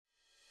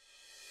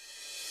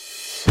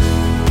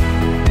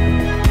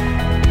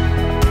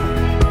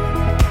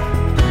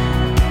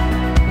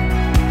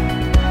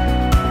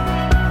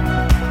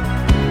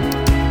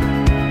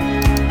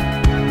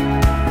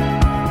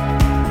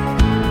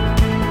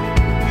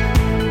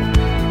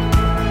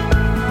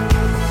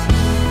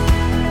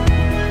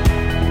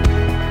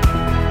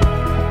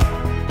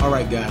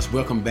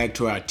Welcome back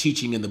to our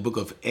teaching in the book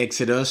of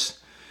Exodus.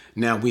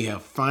 Now we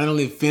have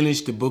finally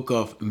finished the book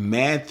of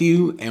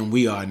Matthew, and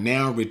we are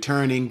now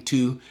returning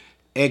to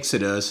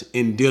Exodus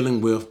in dealing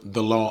with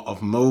the law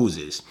of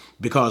Moses,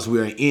 because we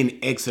are in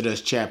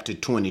Exodus chapter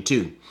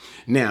 22.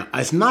 Now,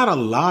 it's not a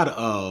lot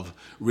of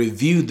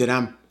review that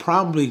I'm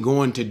probably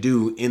going to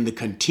do in the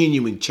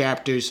continuing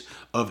chapters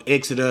of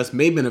Exodus.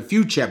 Maybe in a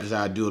few chapters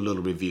I'll do a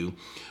little review.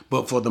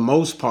 But for the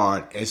most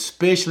part,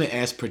 especially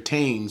as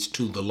pertains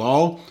to the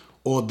law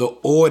or the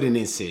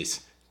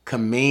ordinances,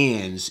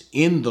 commands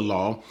in the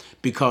law,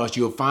 because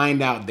you'll find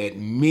out that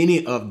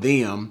many of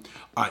them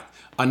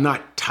are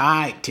not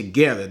tied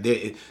together.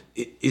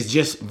 It's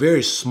just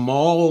very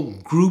small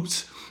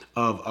groups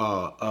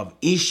of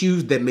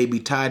issues that may be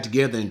tied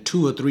together in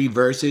 2 or 3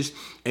 verses,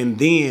 and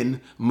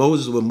then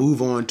Moses will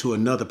move on to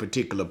another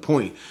particular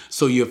point.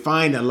 So you'll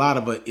find a lot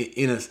of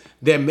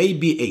there may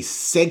be a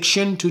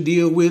section to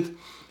deal with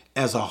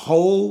as a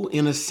whole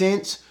in a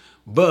sense,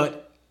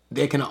 but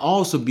there can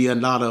also be a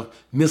lot of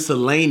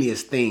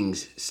miscellaneous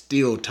things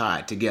still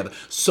tied together.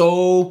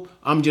 So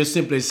I'm just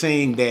simply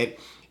saying that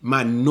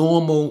my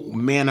normal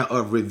manner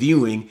of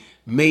reviewing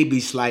may be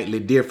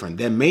slightly different.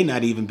 There may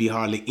not even be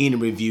hardly any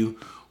review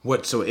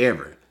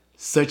whatsoever,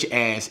 such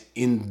as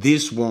in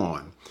this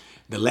one.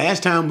 The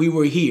last time we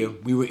were here,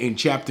 we were in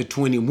chapter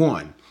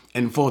 21.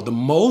 And for the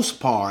most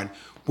part,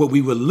 what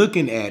we were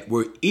looking at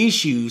were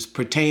issues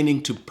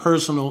pertaining to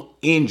personal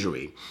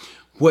injury.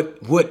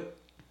 What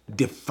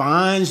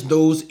defines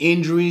those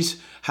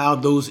injuries, how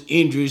those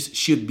injuries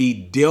should be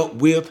dealt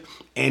with,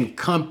 and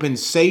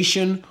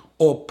compensation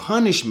or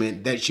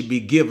punishment that should be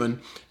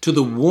given to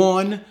the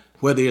one,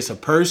 whether it's a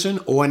person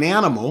or an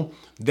animal,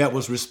 that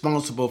was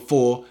responsible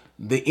for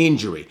the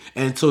injury.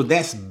 And so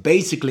that's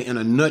basically in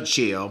a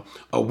nutshell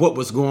of what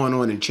was going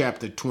on in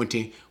chapter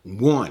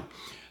 21.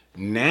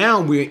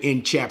 Now we're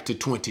in chapter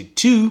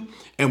 22,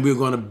 and we're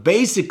going to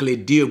basically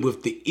deal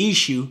with the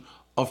issue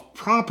of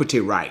property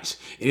rights.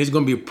 It is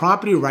going to be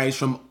property rights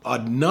from a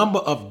number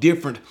of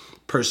different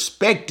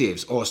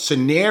perspectives, or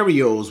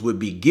scenarios would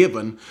be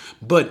given,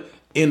 but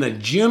in a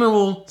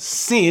general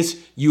sense,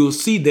 you'll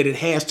see that it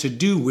has to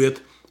do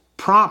with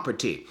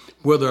property,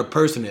 whether a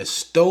person has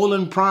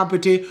stolen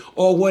property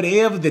or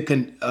whatever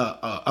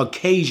the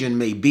occasion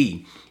may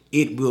be.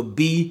 It will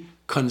be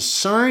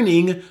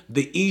concerning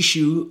the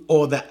issue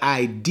or the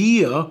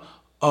idea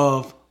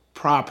of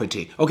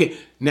property. Okay,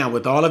 now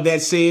with all of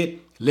that said,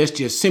 let's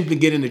just simply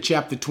get into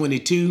chapter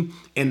 22,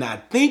 and I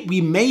think we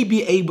may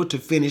be able to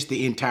finish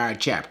the entire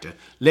chapter.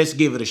 Let's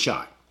give it a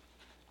shot.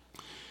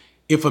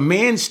 If a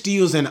man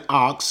steals an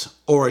ox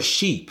or a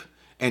sheep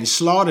and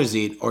slaughters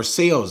it or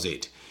sells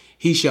it,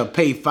 he shall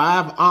pay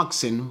 5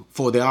 oxen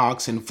for the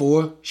ox and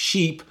 4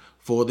 sheep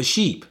for the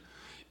sheep.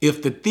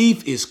 If the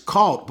thief is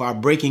caught while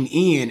breaking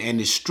in and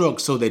is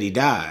struck so that he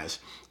dies,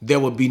 there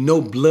will be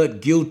no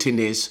blood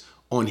guiltiness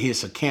on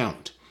his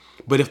account.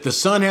 But if the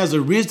sun has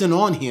arisen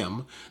on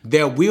him,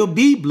 there will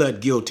be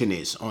blood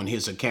guiltiness on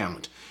his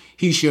account.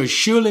 He shall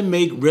surely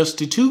make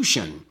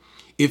restitution.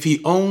 If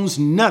he owns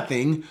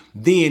nothing,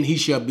 then he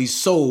shall be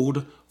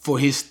sold for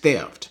his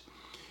theft.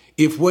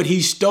 If what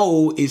he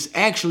stole is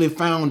actually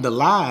found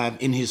alive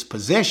in his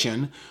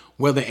possession,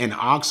 whether an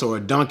ox or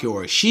a donkey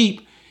or a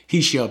sheep,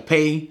 he shall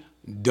pay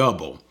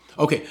double.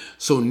 Okay,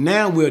 so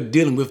now we're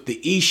dealing with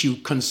the issue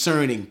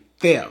concerning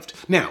theft.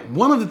 Now,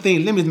 one of the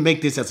things, let me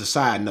make this as a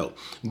side note,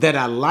 that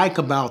I like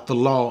about the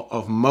law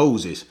of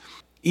Moses,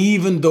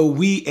 even though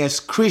we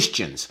as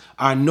Christians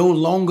are no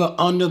longer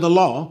under the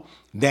law,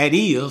 that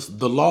is,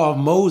 the law of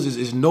Moses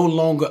is no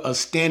longer a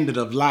standard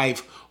of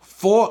life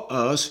for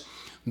us.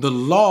 The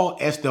law,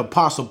 as the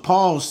Apostle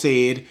Paul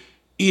said,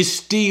 is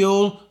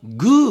still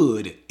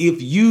good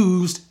if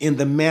used in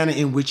the manner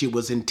in which it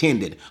was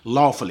intended,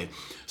 lawfully.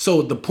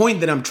 So the point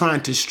that I'm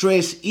trying to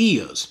stress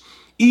is,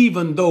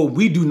 even though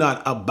we do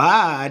not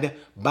abide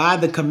by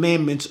the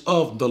commandments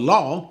of the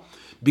law,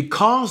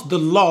 because the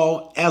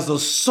law as a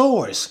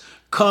source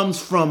comes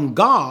from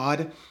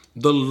God,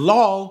 the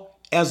law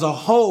as a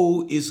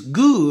whole is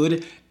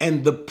good,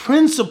 and the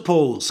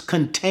principles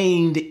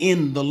contained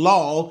in the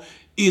law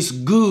is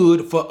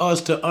good for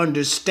us to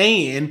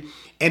understand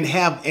and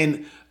have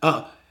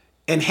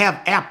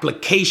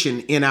application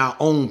in our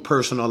own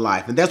personal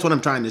life. And that's what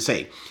I'm trying to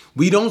say.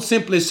 We don't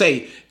simply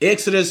say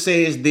Exodus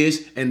says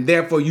this and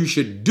therefore you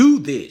should do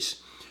this.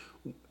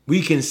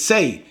 We can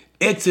say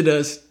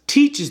Exodus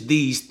teaches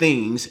these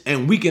things,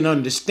 and we can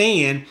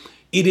understand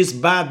it is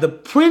by the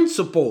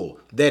principle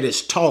that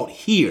is taught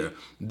here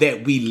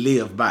that we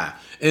live by.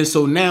 And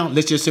so now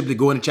let's just simply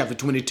go into chapter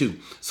 22.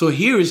 So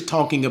here is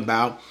talking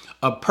about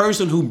a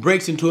person who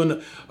breaks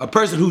into a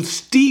person who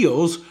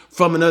steals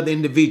from another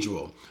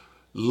individual.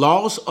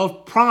 Loss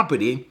of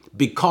property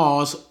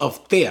because of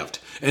theft.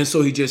 And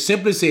so he just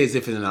simply says,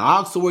 if it's an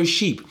ox or a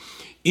sheep,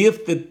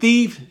 if the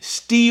thief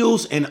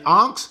steals an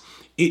ox,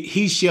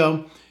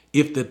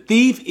 if the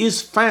thief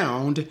is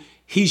found,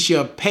 he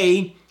shall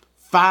pay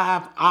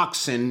 5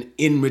 oxen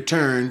in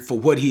return for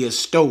what he has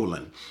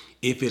stolen.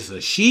 If it's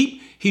a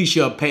sheep, he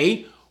shall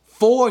pay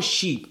 4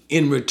 sheep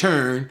in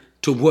return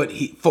to what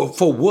he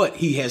for what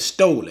he has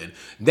stolen.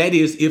 That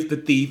is, if the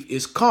thief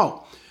is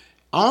caught.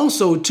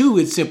 Also, too,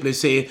 it simply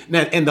said,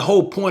 now, and the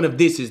whole point of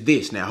this is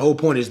this. Now, whole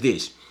point is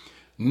this.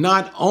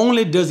 Not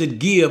only does it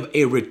give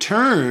a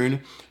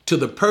return to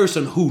the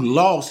person who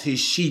lost his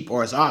sheep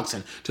or his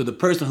oxen, to the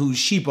person whose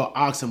sheep or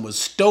oxen was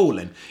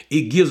stolen,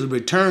 it gives a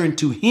return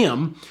to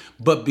him.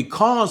 But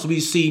because we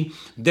see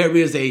there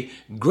is a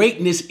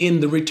greatness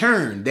in the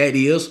return, that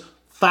is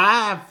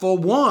 5 for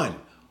 1,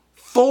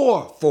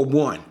 4 for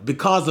 1,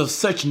 because of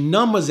such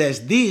numbers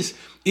as this,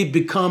 it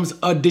becomes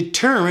a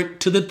deterrent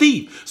to the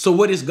thief. So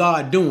what is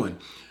God doing?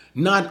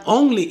 Not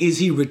only is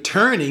he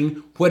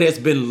returning what has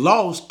been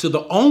lost to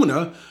the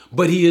owner,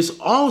 but he is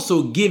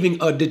also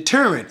giving a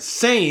deterrent,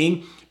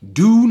 saying,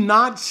 do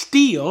not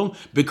steal,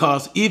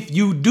 because if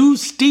you do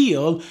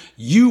steal,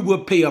 you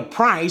will pay a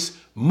price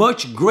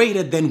much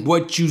greater than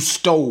what you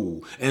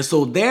stole. And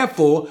so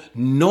therefore,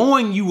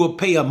 knowing you will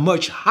pay a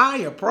much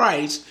higher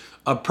price,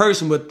 a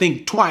person would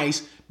think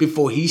twice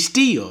before he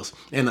steals.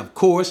 And of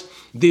course,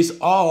 this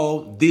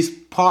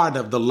part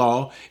of the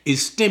law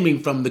is stemming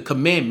from the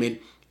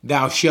commandment,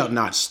 thou shalt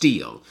not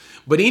steal.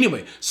 But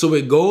anyway, so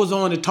it goes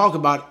on to talk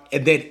about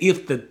that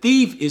if the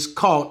thief is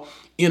caught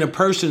in a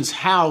person's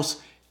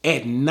house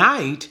at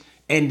night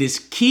and is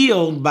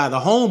killed by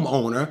the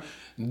homeowner,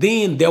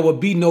 then there will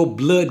be no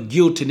blood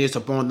guiltiness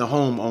upon the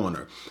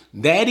homeowner.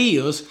 That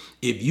is,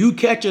 if you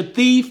catch a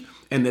thief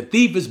and the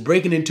thief is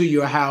breaking into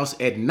your house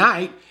at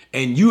night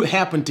and you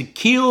happen to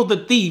kill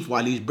the thief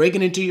while he's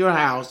breaking into your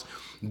house,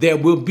 there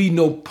will be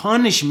no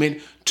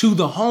punishment to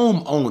the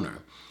homeowner.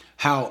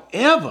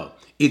 However,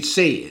 it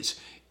says,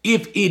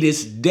 if it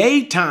is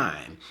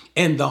daytime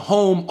and the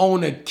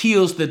homeowner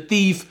kills the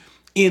thief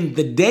in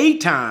the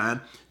daytime,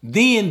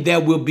 then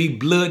there will be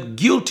blood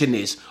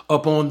guiltiness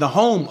upon the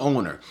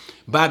homeowner.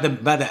 By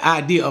the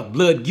idea of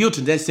blood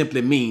guiltiness, that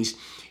simply means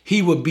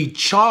he will be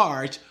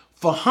charged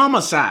for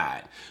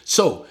homicide.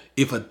 So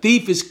if a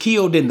thief is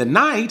killed in the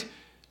night,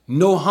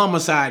 no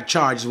homicide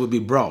charges will be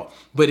brought.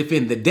 But if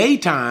in the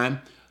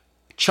daytime,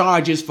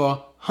 charges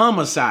for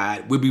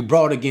homicide will be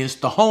brought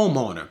against the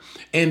homeowner.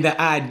 And the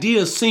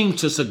idea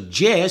seems to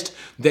suggest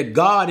that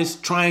God is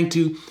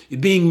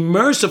being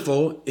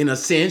merciful in a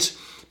sense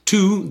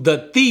to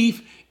the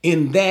thief,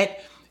 in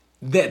that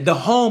the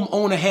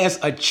homeowner has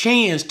a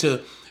chance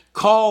to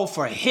call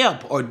for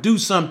help or do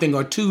something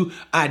or to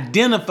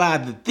identify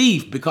the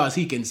thief, because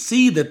he can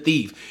see the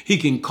thief. He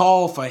can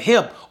call for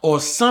help or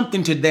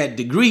something to that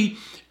degree.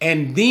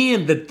 And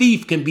then the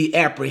thief can be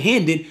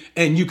apprehended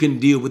and you can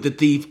deal with the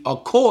thief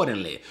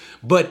accordingly.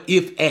 But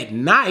if at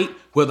night,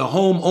 where the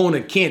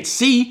homeowner can't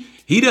see,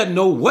 he doesn't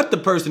know what the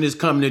person is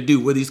coming to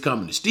do, whether he's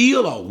coming to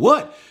steal or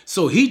what.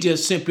 So he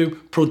just simply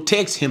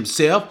protects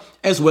himself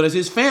as well as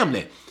his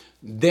family.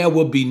 There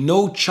will be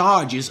no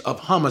charges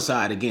of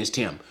homicide against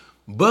him.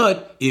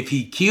 But if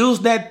he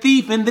kills that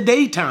thief in the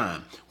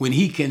daytime, when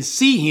he can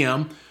see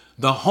him,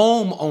 the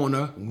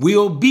homeowner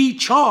will be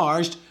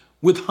charged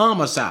with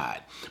homicide.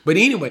 But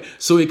anyway,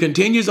 so it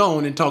continues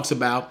on and talks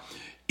about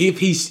if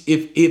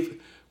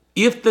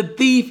the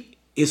thief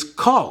is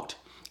caught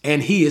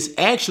and he is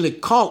actually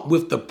caught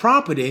with the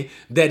property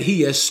that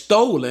he has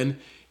stolen,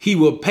 he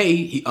will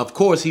pay. Of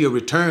course, he'll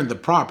return the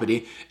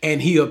property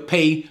and he'll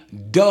pay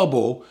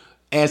double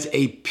as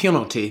a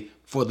penalty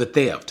for the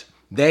theft.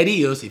 That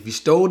is, if he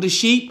stole the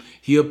sheep,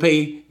 he'll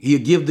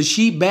give the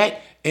sheep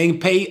back and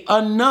pay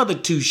another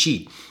 2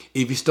 sheep.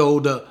 If he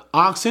stole the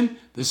oxen,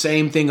 the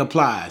same thing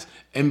applies.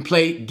 And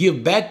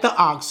give back the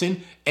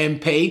oxen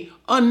and pay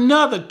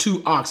another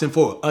 2 oxen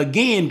for it.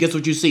 Again, guess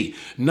what you see?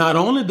 Not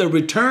only the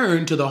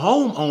return to the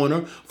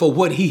homeowner for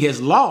what he has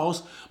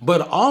lost,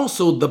 but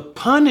also the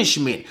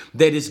punishment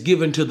that is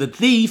given to the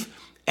thief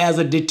as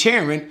a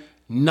deterrent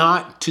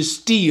not to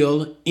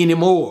steal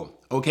anymore.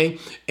 Okay?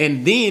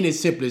 And then it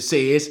simply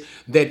says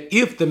that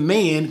if the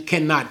man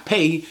cannot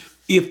pay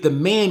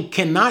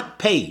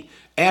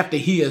after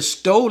he has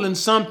stolen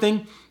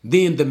something,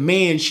 then the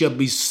man shall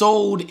be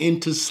sold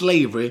into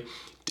slavery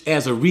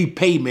as a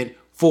repayment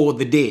for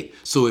the debt.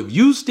 So if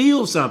you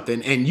steal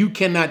something and you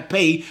cannot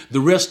pay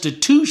the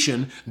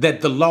restitution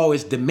that the law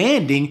is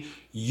demanding,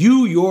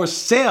 you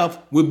yourself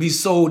will be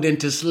sold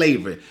into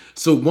slavery.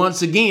 So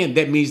once again,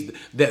 that means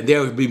that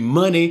there will be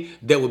money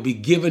that will be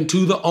given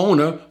to the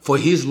owner for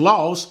his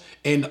loss,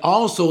 and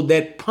also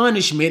that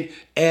punishment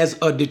as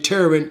a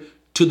deterrent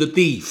to the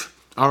thief.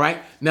 All right,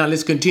 now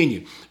let's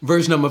continue.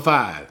 Verse number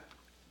 5.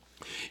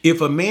 If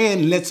a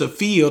man lets a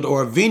field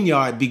or a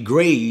vineyard be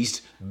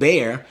grazed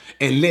bare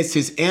and lets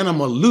his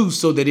animal loose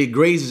so that it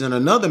grazes in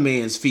another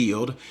man's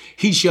field,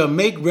 he shall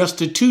make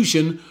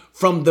restitution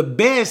from the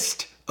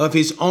best of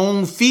his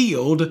own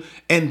field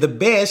and the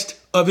best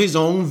of his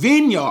own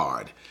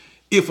vineyard.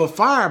 If a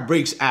fire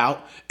breaks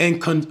out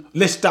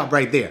let's stop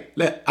right there.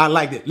 I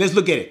like it. Let's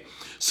look at it.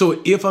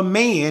 So if a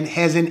man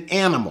has an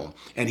animal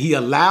and he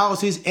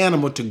allows his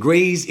animal to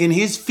graze in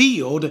his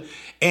field,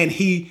 and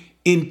he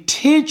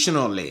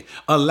intentionally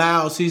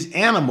allows his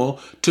animal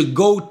to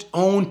go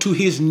on to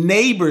his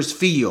neighbor's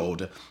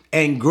field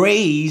and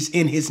graze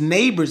in his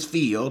neighbor's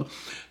field,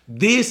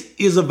 This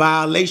is a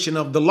violation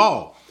of the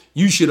law.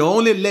 You should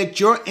only let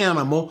your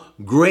animal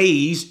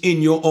graze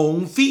in your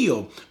own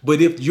field.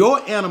 But if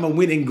your animal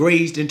went and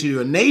grazed into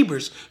your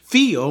neighbor's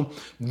field,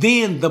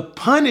 then the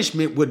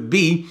punishment would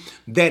be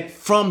that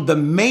from the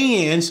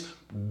man's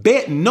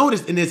best,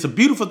 notice, and it's a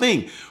beautiful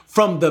thing,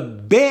 from the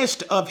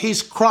best of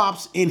his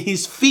crops in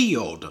his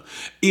field.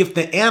 If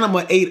the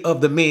animal ate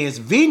of the man's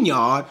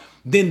vineyard,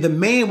 then the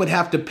man would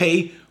have to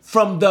pay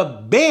from the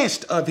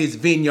best of his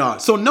vineyard.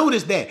 So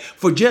notice that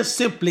for just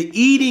simply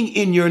eating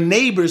in your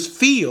neighbor's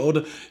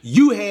field,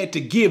 you had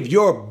to give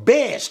your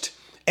best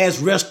as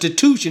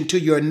restitution to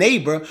your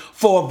neighbor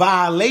for a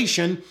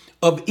violation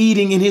of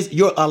eating in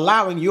you're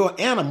allowing your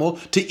animal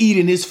to eat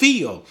in his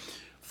field.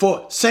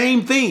 For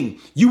same thing,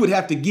 you would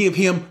have to give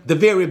him the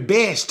very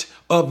best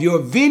of your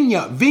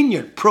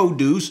vineyard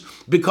produce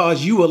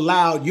because you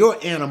allowed your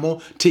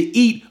animal to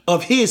eat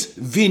of his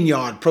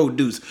vineyard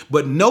produce.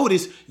 But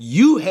notice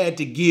you had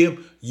to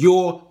give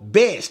your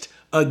best.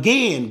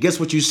 Again, guess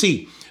what you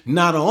see?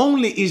 Not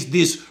only is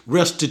this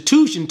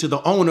restitution to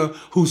the owner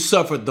who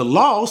suffered the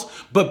loss,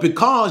 but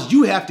because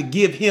you have to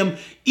give him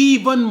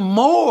even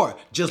more,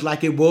 just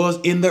like it was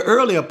in the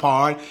earlier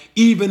part,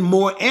 even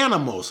more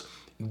animals.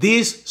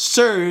 This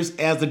serves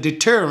as a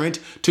deterrent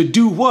to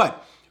do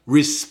what?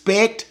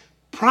 Respect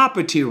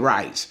property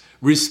rights.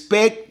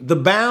 Respect the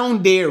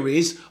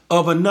boundaries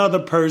of another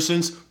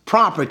person's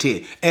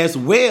property, as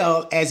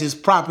well as his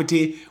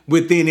property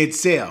within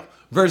itself.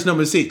 Verse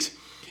number 6.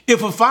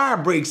 If a fire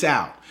breaks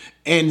out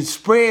and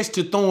spreads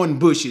to thorn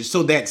bushes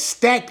so that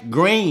stacked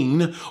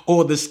grain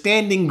or the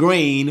standing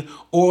grain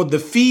or the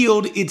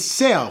field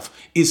itself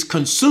is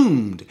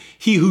consumed,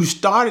 he who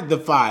started the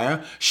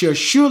fire shall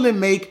surely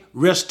make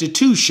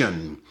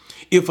restitution.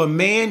 If a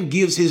man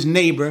gives his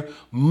neighbor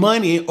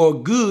money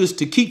or goods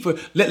to keep for,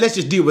 let's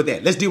just deal with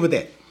that. Let's deal with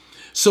that.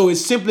 So it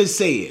simply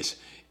says,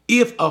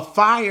 if a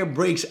fire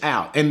breaks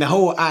out, and the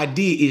whole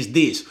idea is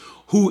this,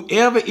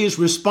 whoever is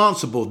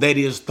responsible, that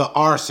is the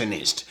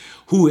arsonist,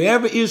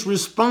 whoever is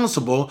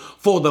responsible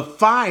for the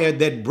fire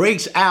that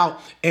breaks out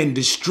and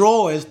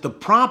destroys the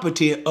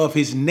property of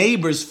his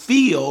neighbor's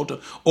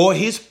field or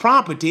his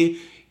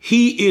property,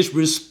 he is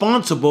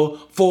responsible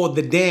for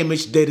the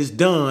damage that is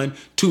done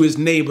to his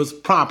neighbor's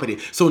property.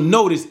 So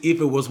notice if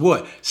it was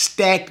what?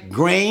 Stacked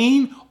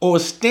grain or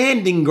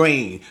standing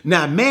grain.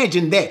 Now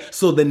imagine that.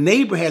 So the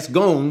neighbor has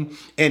gone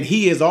and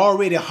he has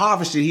already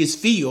harvested his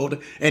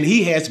field and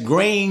he has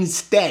grain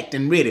stacked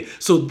and ready.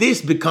 So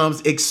this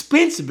becomes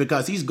expensive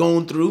because he's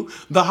gone through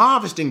the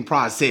harvesting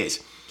process.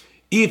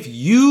 If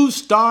you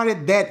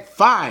started that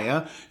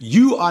fire,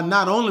 you are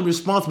not only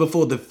responsible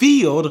for the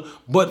field,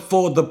 but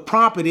for the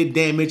property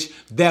damage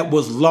that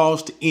was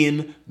lost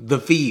in the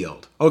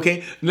field.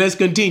 Okay, let's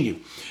continue.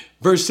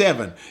 Verse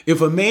 7, if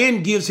a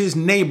man gives his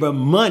neighbor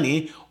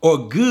money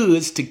or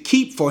goods to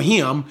keep for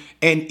him,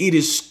 and it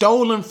is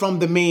stolen from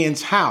the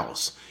man's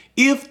house,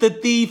 if the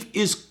thief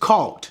is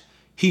caught,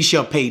 he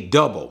shall pay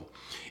double.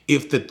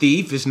 If the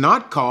thief is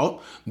not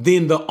caught,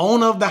 then the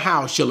owner of the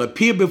house shall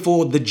appear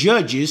before the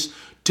judges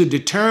to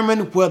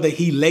determine whether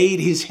he laid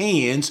his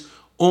hands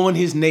on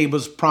his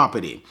neighbor's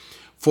property.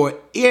 For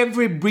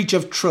every breach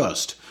of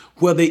trust,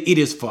 whether it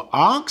is for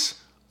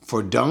ox,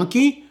 for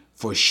donkey,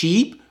 for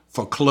sheep,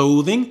 for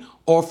clothing,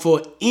 or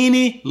for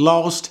any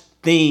lost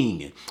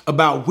thing,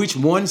 about which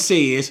one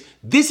says,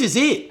 this is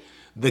it.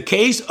 The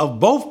case of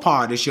both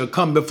parties shall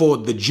come before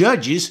the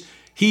judges.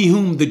 He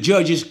whom the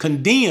judges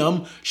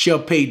condemn shall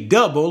pay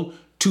double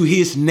to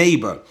his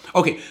neighbor.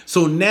 Okay,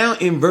 so now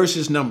in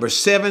verses number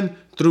 7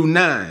 through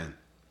 9,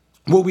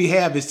 what we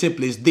have is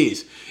simply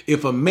this.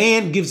 If a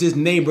man gives his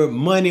neighbor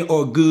money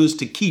or goods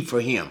to keep for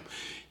him,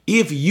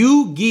 if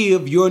you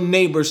give your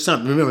neighbor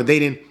something, remember they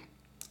didn't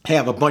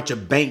have a bunch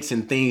of banks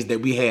and things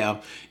that we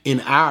have in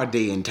our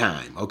day and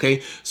time,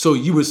 okay? So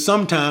you would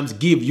sometimes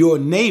give your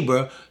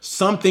neighbor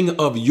something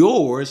of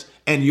yours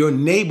and your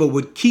neighbor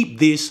would keep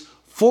this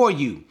for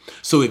you.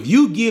 So if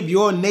you give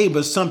your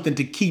neighbor something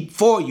to keep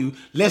for you,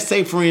 let's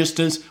say, for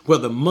instance,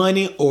 whether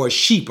money or a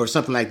sheep or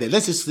something like that.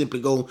 Let's just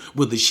simply go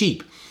with the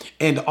sheep.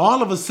 And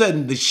all of a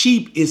sudden, the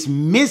sheep is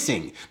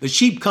missing. The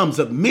sheep comes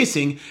up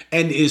missing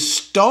and is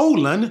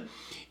stolen.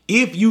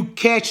 If you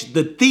catch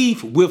the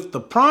thief with the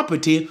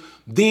property,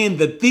 then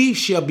the thief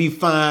shall be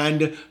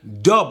fined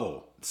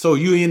double. So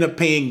you end up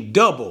paying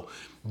double.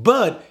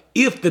 But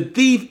if the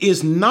thief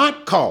is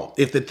not caught,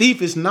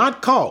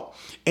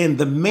 and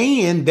the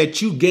man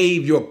that you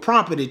gave your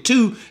property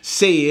to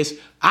says,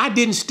 I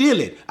didn't steal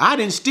it. I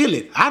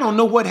don't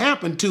know what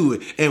happened to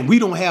it. And we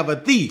don't have a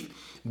thief.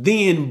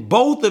 Then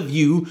both of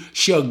you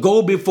shall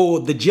go before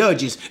the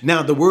judges.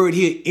 Now, the word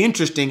here,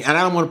 interesting, and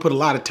I don't want to put a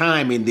lot of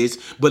time in this,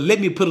 but let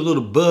me put a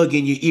little bug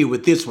in your ear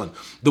with this one.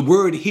 The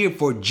word here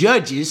for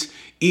judges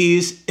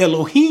is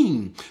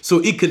Elohim. So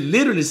it could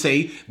literally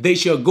say they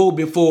shall go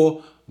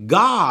before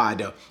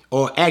God,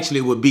 or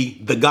actually it would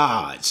be the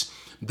gods.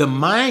 The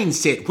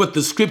mindset, what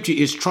the scripture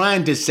is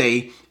trying to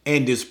say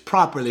and is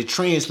properly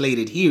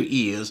translated here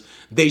is,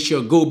 they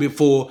shall go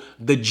before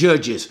the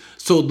judges.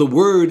 So the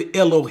word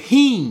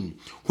Elohim,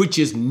 which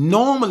is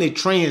normally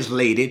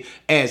translated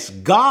as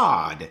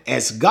God,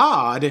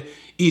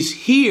 is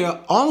here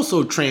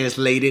also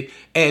translated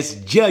as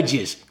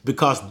judges,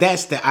 because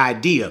that's the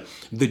idea,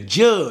 the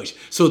judge.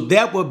 So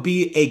that would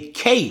be a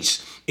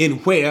case in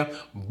where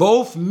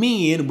both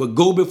men would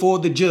go before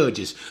the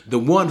judges, the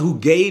one who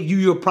gave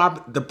you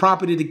the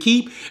property to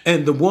keep,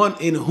 and the one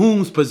in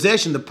whose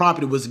possession the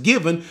property was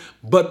given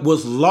but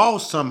was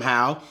lost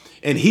somehow,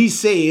 and he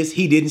says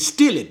he didn't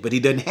steal it, but he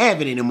doesn't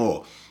have it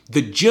anymore.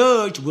 The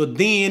judge will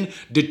then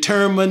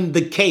determine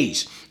the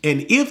case.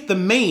 And if the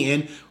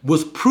man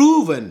was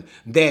proven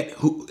that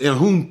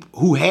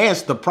who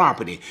has the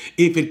property,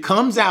 if it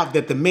comes out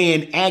that the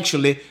man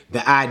actually,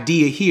 the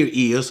idea here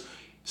is,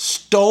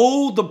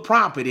 stole the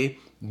property,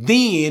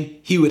 then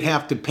he would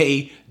have to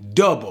pay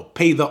double,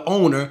 pay the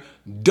owner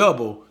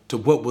double to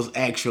what was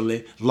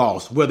actually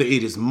lost. Whether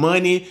it is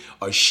money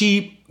or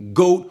sheep,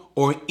 goat,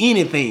 or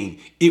anything,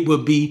 it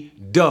will be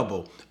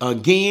double.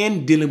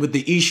 Again, dealing with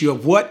the issue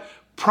of what?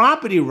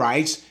 Property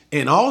rights,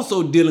 and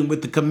also dealing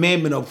with the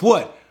commandment of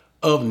what?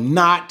 Of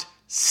not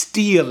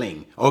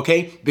stealing.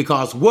 Okay?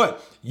 Because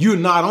what? You're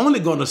not only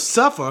going to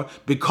suffer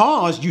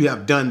because you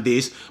have done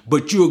this,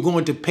 but you're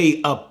going to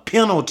pay a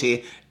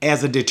penalty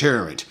as a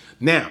deterrent.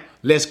 Now,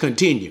 let's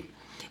continue.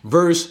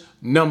 Verse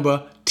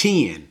number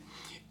 10.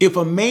 If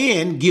a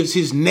man gives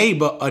his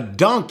neighbor a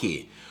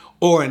donkey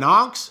or an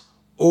ox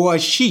or a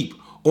sheep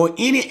or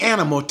any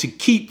animal to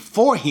keep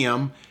for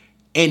him,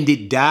 and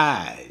it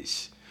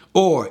dies,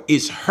 or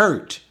is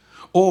hurt,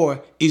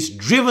 or is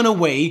driven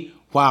away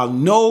while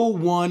no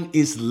one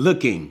is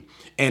looking,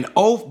 an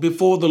oath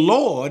before the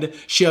Lord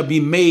shall be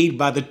made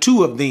by the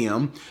two of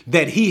them,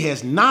 that he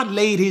has not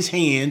laid his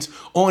hands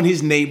on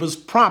his neighbor's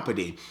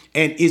property,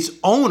 and its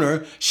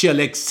owner shall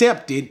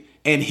accept it,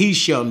 and he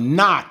shall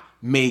not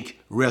make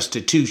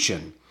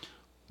restitution.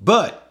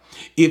 But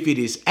if it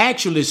is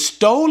actually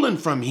stolen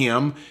from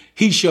him,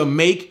 he shall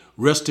make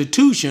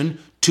restitution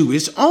to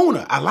its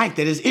owner. I like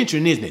that. It's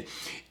interesting, isn't it?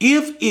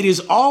 If it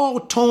is all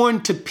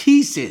torn to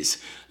pieces,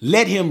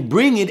 let him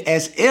bring it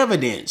as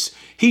evidence.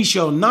 He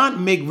shall not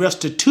make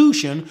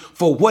restitution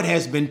for what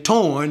has been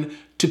torn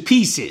to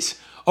pieces.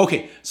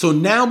 Okay, so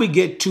now we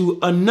get to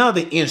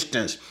another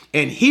instance.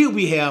 And here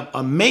we have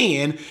a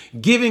man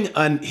giving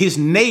his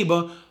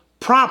neighbor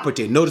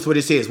property. Notice what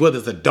it says, whether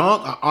it's a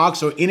donkey, or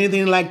ox, or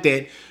anything like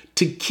that,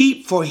 to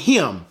keep for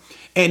him.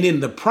 And in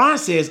the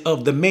process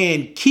of the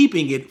man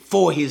keeping it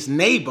for his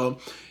neighbor,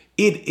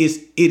 it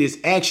is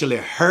actually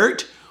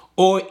hurt,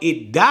 or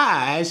it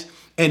dies,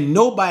 and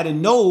nobody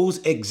knows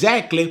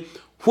exactly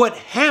what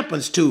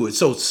happens to it.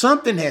 So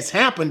something has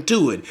happened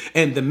to it.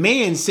 And the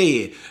man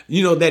said,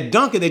 that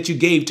donkey that you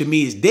gave to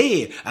me is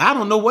dead. I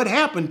don't know what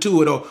happened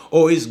to it,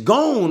 or it's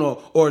gone,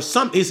 or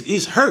something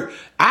is hurt.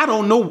 I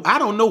don't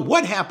know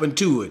what happened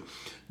to it.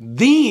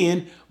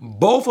 Then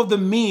both of the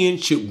men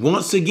should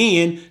once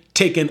again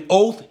take an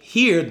oath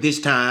here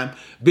this time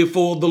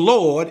before the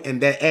Lord.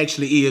 And that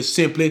actually is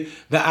simply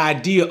the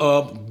idea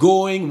of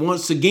going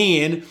once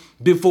again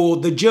before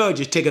the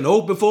judges. Take an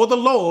oath before the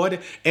Lord,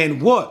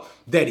 and what?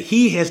 That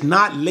he has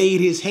not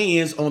laid his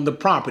hands on the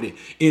property.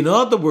 In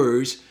other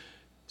words,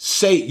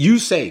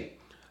 say,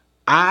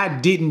 I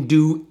didn't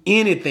do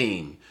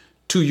anything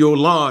to your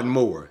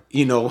lawnmower.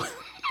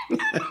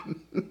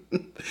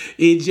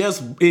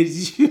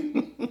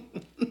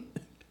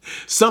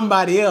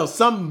 Somebody else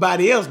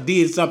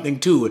did something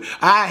to it.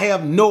 I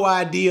have no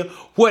idea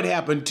what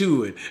happened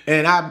to it.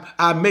 And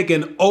I make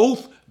an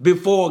oath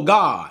before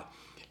God.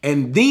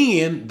 And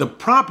then the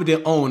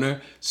property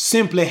owner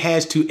simply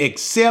has to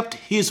accept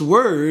his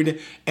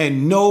word,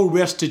 and no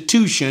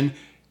restitution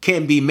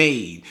can be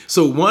made.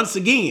 So once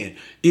again,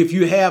 if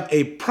you have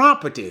a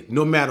property,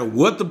 no matter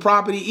what the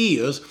property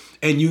is,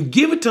 and you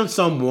give it to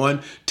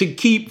someone to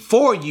keep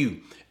for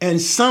you,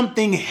 and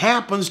something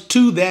happens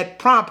to that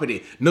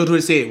property, notice what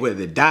it said,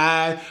 whether it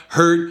died,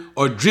 hurt,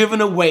 or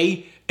driven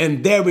away,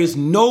 and there is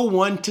no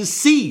one to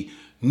see.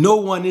 No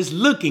one is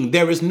looking.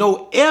 There is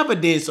no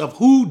evidence of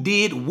who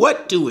did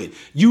what to it.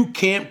 You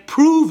can't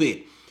prove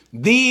it.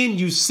 Then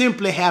you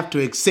simply have to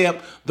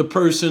accept the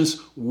person's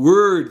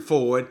word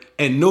for it,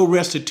 and no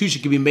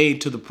restitution can be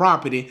made to the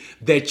property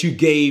that you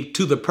gave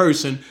to the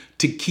person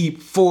to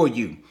keep for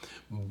you.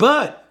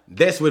 But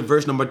that's where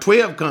verse number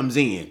 12 comes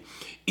in.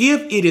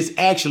 If it is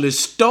actually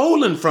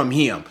stolen from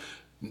him,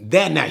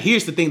 now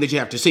here's the thing that you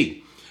have to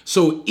see.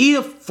 So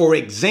if, for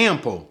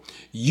example,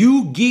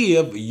 you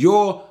give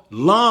your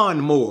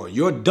lawnmower,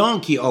 your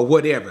donkey or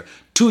whatever,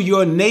 to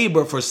your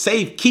neighbor for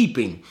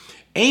safekeeping,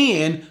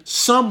 and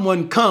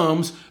someone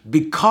comes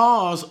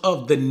because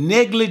of the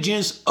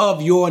negligence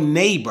of your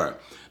neighbor,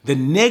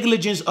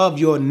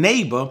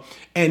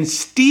 and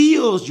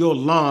steals your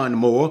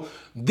lawnmower,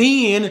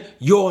 then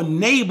your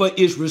neighbor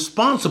is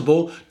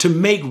responsible to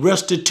make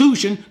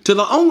restitution to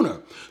the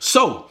owner.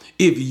 So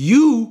if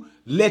you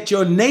let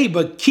your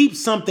neighbor keep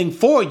something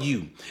for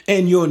you,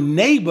 and your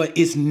neighbor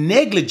is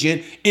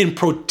negligent in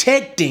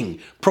protecting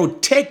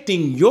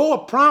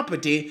your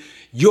property,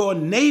 your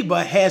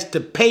neighbor has to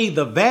pay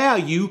the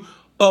value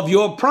of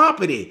your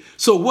property.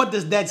 So what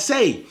does that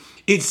say?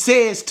 It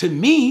says to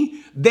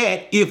me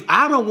that if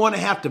I don't want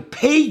to have to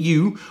pay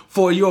you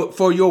for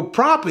your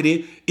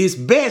property, it's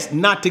best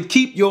not to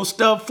keep your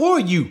stuff for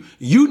you.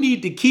 You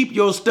need to keep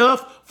your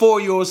stuff for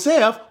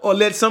yourself or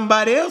let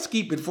somebody else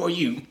keep it for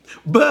you.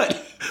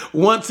 But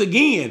once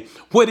again,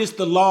 what is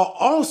the law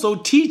also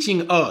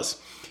teaching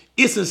us?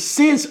 It's a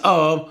sense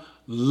of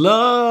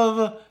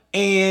love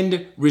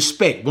and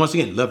respect. Once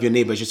again, love your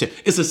neighbor as yourself.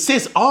 It's a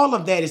sense, all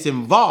of that is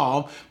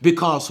involved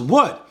because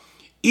what?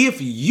 If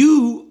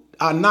you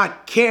are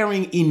not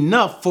caring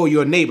enough for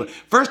your neighbor,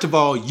 first of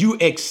all, you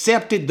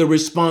accepted the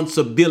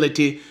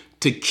responsibility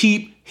to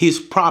keep his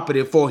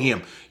property for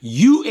him.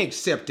 You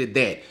accepted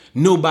that.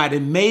 Nobody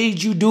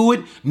made you do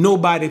it.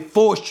 Nobody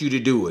forced you to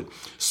do it.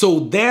 So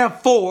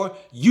therefore,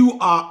 you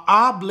are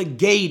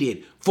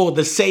obligated for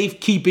the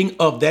safekeeping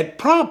of that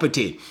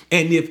property.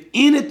 And if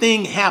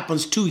anything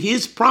happens to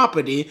his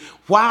property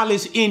while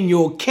it's in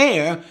your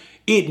care,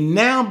 it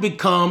now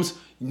becomes,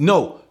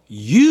 no,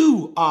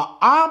 you are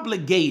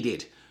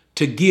obligated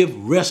to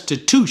give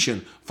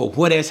restitution for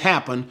what has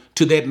happened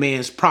to that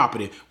man's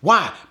property.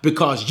 Why?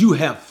 Because you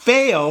have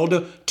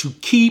failed to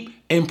keep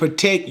and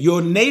protect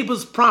your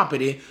neighbor's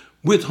property,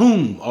 with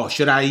whom, or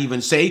should I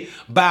even say,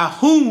 by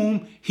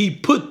whom he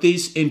put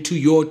this into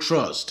your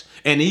trust.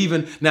 And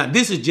even now,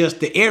 this is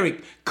just the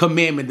Eric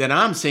commandment that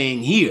I'm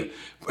saying here.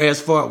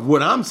 As for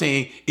what I'm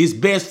saying, it's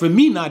best for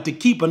me not to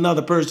keep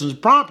another person's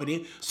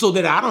property so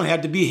that I don't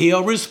have to be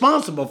held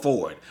responsible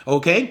for it.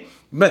 Okay?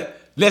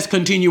 But let's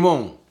continue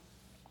on.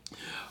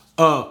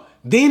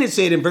 Then it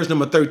said in verse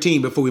number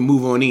 13, before we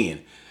move on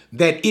in,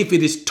 that if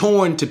it is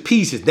torn to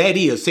pieces, that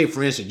is, say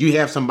for instance, you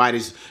have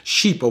somebody's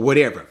sheep or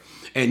whatever,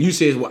 and you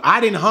say, well, I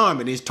didn't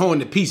harm it, it's torn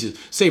to pieces.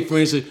 Say for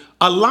instance,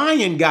 a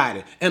lion got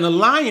it and a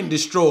lion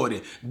destroyed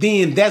it.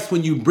 Then that's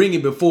when you bring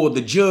it before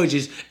the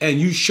judges and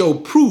you show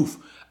proof.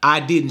 I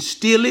didn't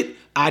steal it.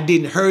 I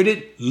didn't hurt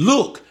it.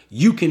 Look,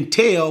 you can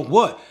tell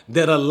what?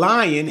 That a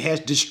lion has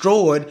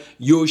destroyed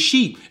your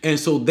sheep. And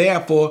so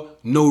therefore,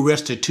 no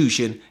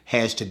restitution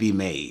has to be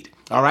made.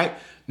 All right.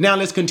 Now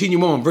let's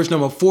continue on. Verse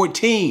number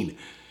 14.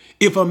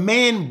 If a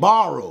man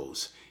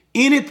borrows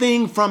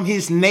anything from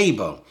his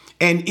neighbor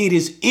and it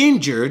is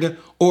injured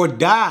or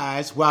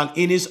dies while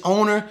its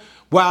owner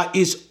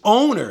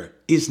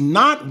is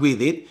not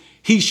with it,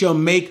 he shall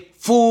make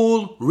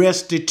full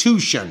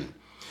restitution.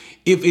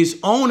 If his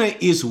owner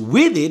is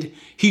with it,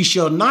 he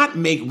shall not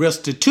make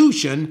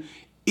restitution.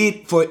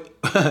 If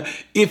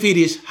it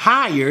is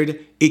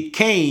hired, it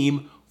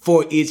came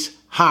for its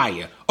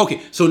hire. Okay,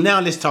 so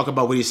now let's talk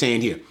about what he's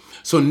saying here.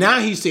 So now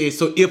he says,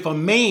 so if a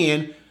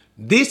man,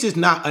 this is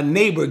not a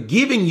neighbor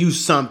giving you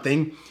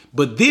something,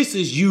 but this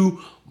is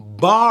you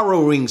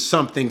borrowing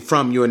something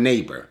from your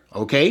neighbor.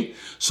 Okay,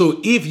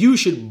 so if you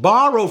should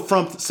borrow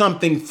from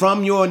something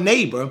from your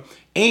neighbor,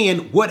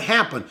 and what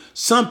happened?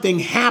 Something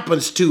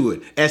happens to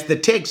it. As the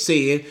text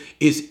said,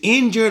 it's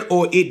injured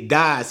or it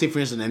dies. Say, for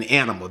instance, an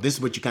animal. This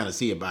is what you kind of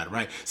see about it,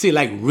 right? See,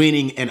 like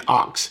renting an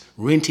ox,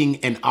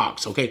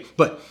 okay?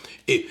 But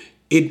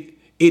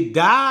it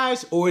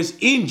dies or is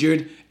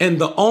injured and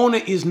the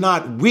owner is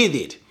not with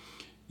it.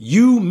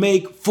 You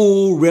make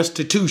full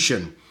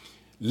restitution.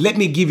 Let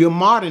me give you a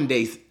modern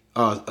day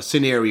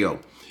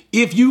scenario.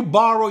 If you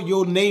borrow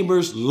your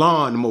neighbor's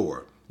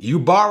lawnmower, you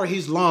borrow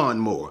his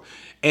lawnmower,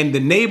 and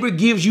the neighbor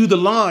gives you the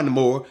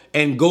lawnmower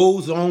and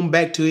goes on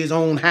back to his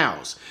own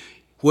house,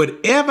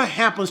 whatever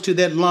happens to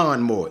that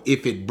lawnmower,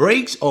 if it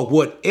breaks or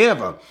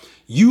whatever,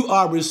 you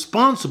are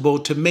responsible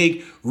to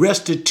make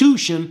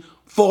restitution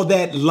for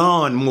that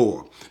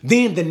lawnmower.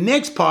 Then the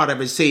next part of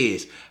it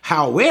says,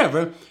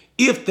 however,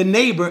 if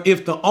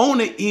the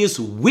owner is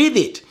with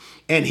it,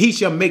 and he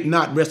shall make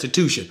not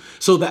restitution.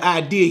 So the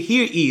idea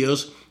here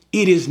is,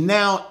 it is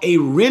now a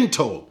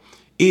rental.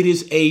 It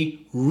is a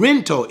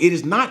rental. It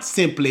is not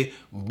simply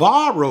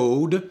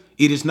borrowed.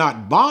 It is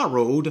not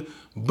borrowed,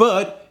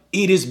 but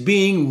it is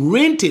being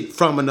rented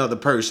from another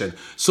person.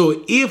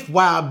 So if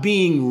while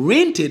being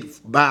rented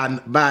by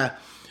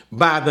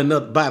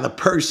the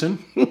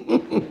person,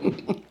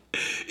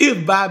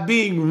 if by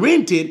being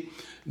rented,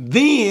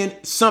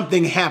 then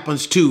something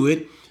happens to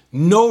it,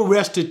 no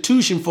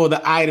restitution for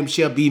the item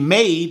shall be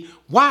made.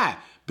 Why?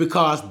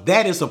 Because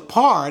that is a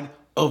part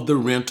of the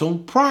rental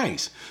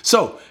price.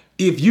 So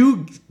if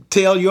you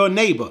tell your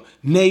neighbor,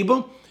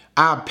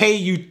 I'll pay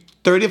you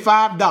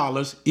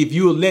 $35 if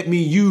you'll let me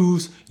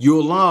use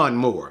your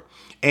lawnmower.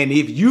 And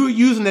if you're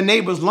using the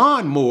neighbor's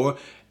lawnmower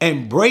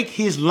and break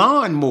his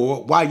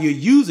lawnmower while you're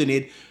using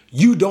it,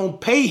 you don't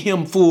pay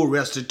him full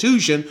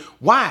restitution.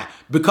 Why?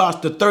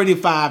 Because the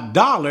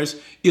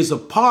 $35 is a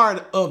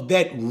part of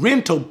that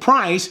rental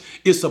price.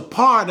 It's a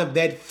part of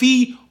that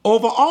fee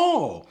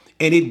overall.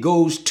 And it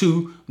goes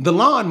to the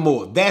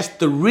lawnmower. That's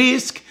the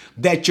risk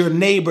that your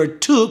neighbor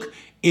took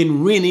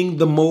in renting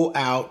the mower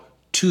out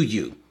to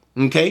you.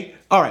 Okay.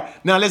 All right.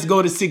 Now let's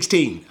go to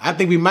 16. I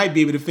think we might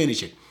be able to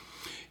finish it.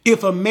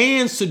 If a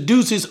man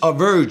seduces a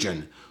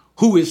virgin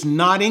who is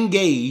not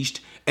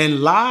engaged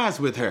and lies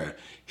with her,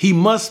 he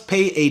must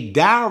pay a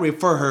dowry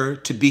for her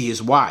to be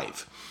his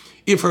wife.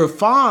 If her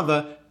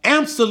father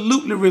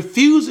absolutely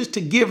refuses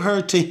to give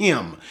her to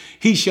him,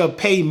 he shall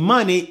pay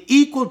money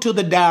equal to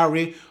the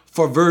dowry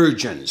for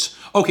virgins.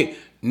 Okay,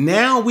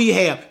 now we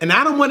have, and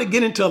I don't want to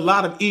get into a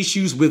lot of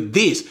issues with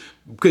this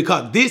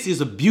because this is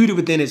a beauty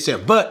within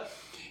itself. But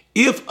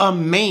if a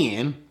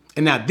man,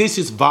 and now this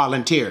is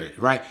voluntary,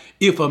 right?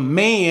 If a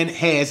man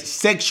has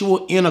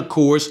sexual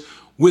intercourse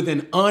with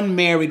an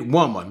unmarried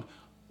woman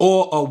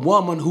or a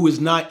woman who is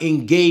not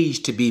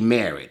engaged to be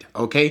married,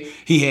 okay?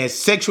 He has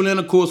sexual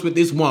intercourse with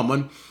this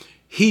woman.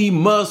 He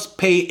must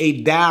pay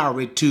a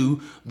dowry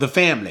to the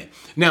family.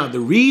 Now,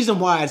 the reason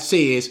why it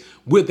says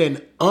with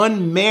an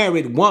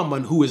unmarried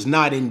woman who is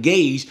not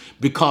engaged,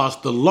 because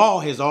the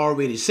law has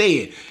already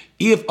said,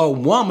 if a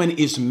woman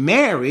is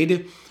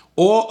married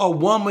or a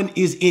woman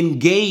is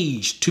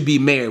engaged to be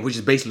married, which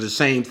is basically the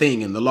same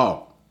thing in the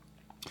law,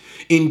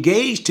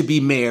 engaged to be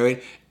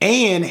married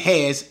and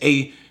has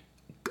a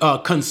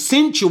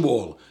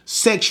consensual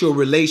sexual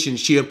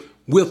relationship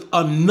with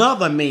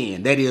another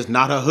man, that is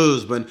not her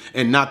husband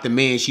and not the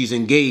man she's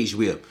engaged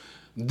with,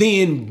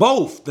 then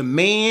both the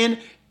man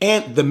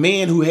and the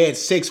man who had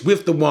sex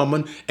with the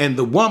woman and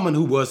the woman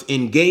who was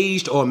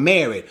engaged or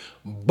married,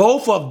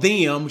 both of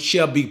them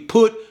shall be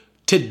put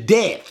to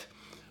death.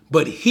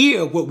 But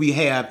here what we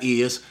have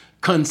is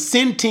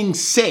consenting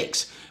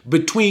sex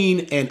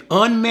between an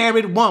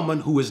unmarried woman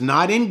who is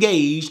not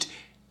engaged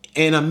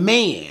and a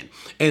man.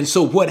 And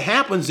so what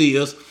happens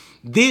is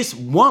this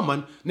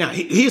woman, now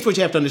here's what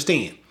you have to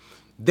understand.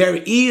 There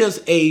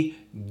is a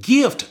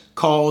gift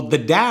called the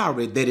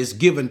dowry that is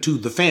given to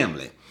the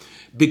family.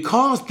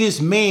 Because this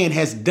man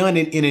has done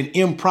it in an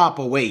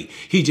improper way,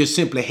 he just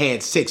simply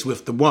had sex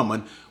with the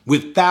woman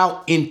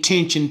without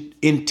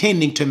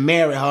intending to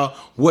marry her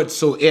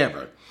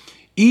whatsoever.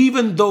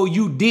 Even though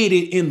you did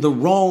it in the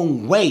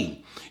wrong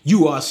way,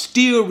 you are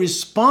still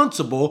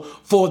responsible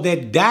for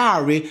that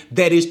dowry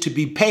that is to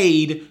be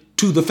paid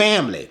to the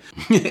family.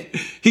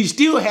 He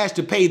still has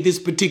to pay this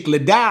particular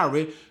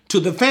dowry to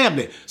the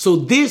family. So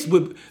this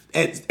would,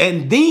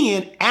 and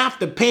then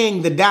after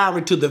paying the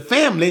dowry to the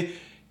family,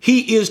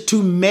 he is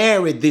to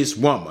marry this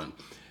woman.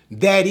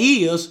 That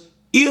is,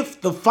 if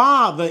the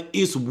father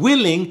is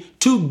willing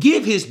to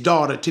give his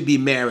daughter to be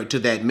married to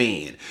that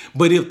man.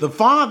 But if the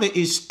father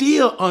is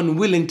still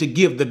unwilling to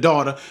give the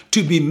daughter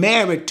to be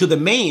married to the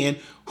man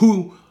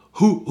who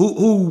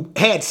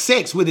had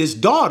sex with his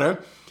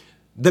daughter,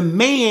 the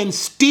man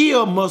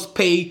still must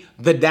pay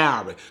the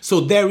dowry. So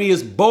there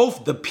is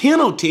both the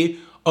penalty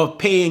of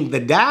paying the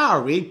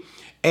dowry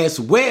as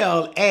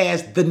well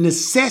as the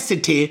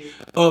necessity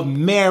of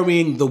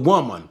marrying the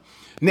woman.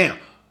 Now,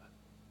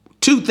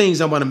 two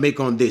things I want to make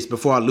on this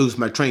before I lose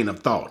my train of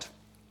thought.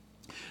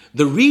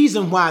 The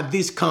reason why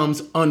this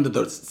comes under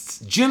the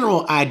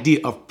general idea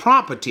of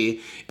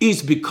property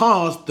is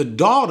because the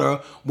daughter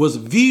was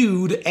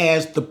viewed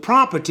as the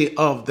property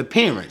of the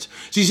parents.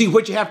 So you see,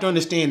 what you have to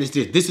understand is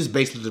this. This is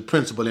basically the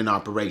principle in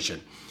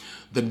operation.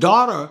 The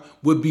daughter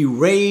would be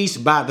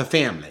raised by the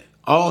family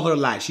all her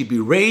life. She'd be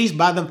raised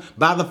by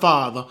the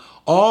father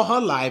all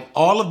her life,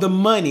 all of the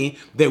money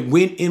that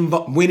went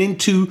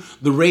into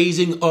the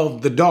raising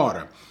of the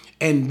daughter.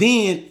 And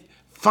then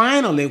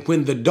finally,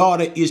 when the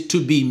daughter is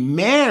to be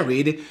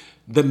married,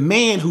 the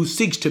man who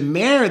seeks to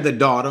marry the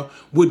daughter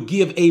would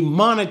give a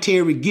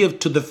monetary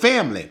gift to the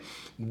family.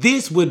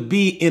 This would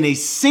be, in a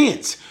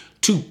sense,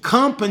 to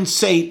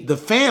compensate the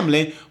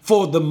family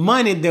for the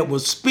money that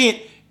was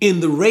spent in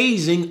the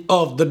raising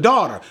of the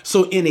daughter.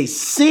 So in a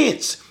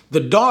sense, the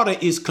daughter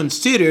is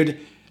considered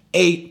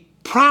a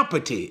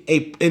property,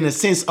 in a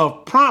sense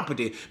of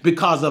property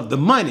because of the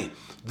money.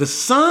 The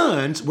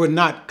sons were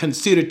not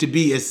considered to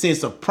be a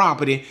sense of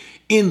property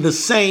in the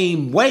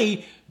same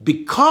way,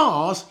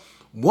 because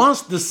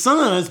once the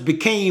sons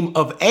became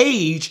of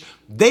age,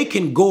 they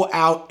can go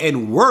out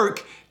and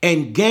work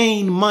and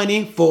gain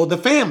money for the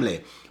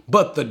family.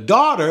 But the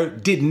daughter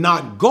did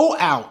not go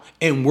out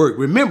and work.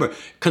 Remember,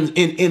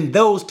 in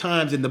those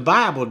times in the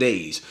Bible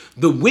days,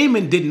 the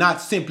women did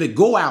not simply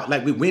go out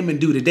like we women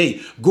do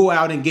today, go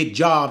out and get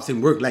jobs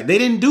and work. Like they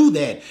didn't do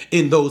that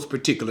in those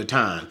particular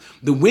times.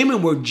 The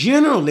women were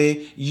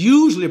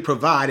usually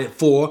provided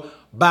for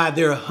by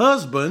their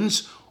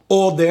husbands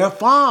or their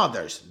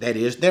fathers, that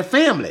is their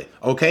family,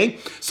 okay?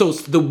 So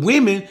the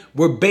women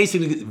were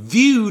basically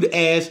viewed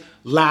as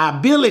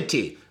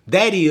liability.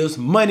 That is,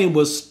 money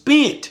was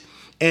spent.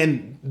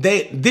 And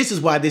this is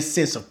why this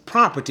sense of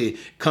property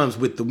comes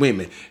with the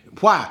women.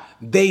 Why?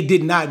 They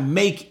did not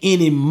make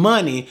any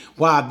money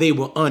while they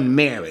were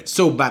unmarried.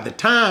 So by the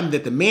time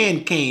that the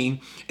man came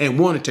and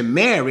wanted to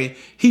marry,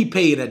 he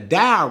paid a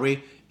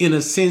dowry in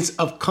a sense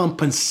of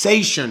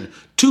compensation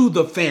to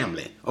the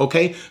family.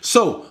 Okay,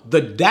 so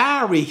the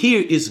dowry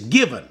here is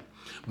given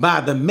by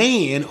the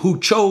man who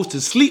chose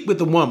to sleep with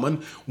the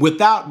woman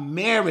without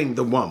marrying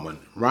the woman,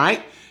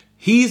 right?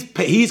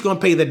 he's going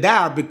to pay the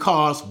dowry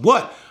because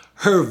what?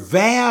 Her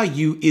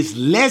value is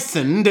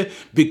lessened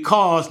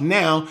because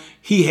now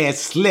he has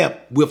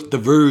slept with the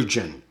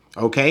virgin.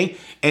 Okay.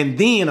 And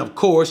then, of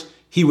course,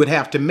 he would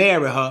have to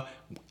marry her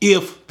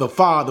if the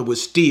father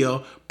was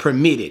still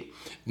permitted.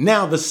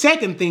 Now, the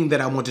second thing that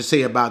I want to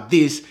say about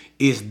this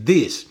is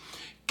this.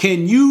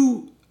 Can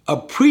you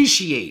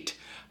appreciate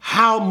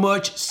how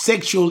much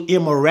sexual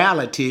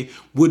immorality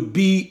would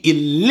be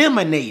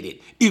eliminated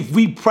if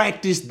we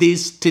practice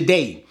this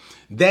today?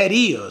 That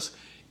is,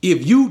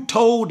 if you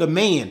told a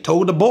man,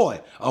 told a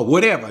boy or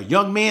whatever, a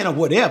young man or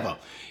whatever,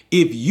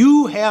 if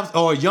you have,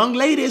 or a young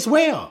lady as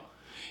well,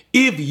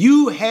 if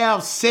you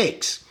have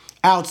sex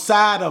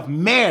outside of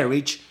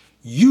marriage,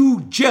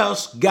 you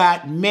just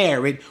got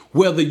married,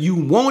 whether you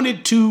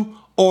wanted to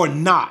or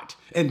not.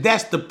 And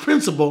that's the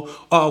principle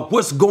of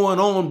what's going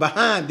on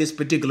behind this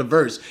particular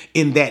verse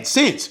in that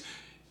sense.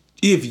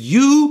 If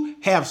you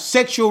have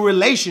sexual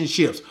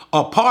relationships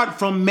apart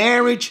from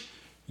marriage,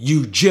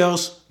 you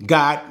just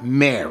got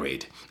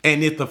married.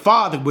 And if the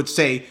father would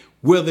say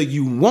whether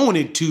you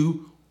wanted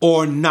to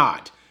or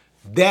not,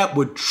 that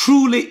would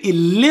truly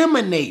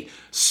eliminate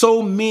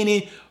so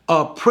many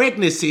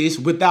pregnancies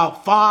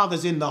without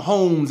fathers in the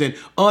homes and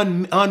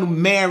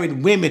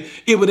unmarried women.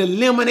 It would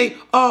eliminate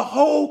a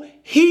whole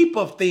heap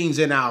of things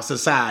in our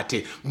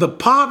society. The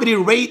poverty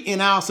rate in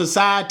our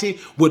society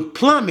would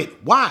plummet.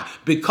 Why?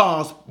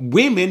 Because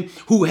women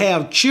who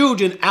have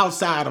children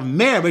outside of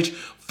marriage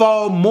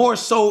fall more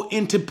so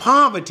into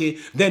poverty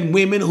than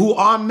women who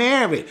are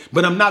married.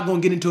 But I'm not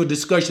going to get into a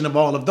discussion of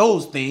all of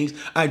those things.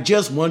 I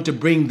just want to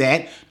bring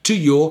that to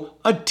your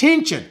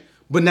attention.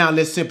 But now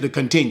let's simply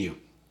continue.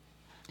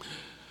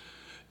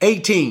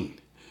 18,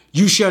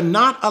 you shall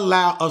not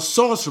allow a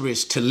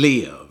sorceress to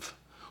live.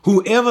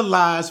 Whoever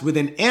lies with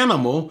an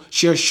animal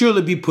shall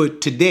surely be put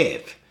to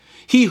death.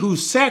 He who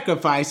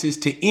sacrifices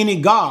to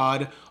any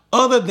god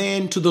other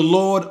than to the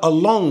Lord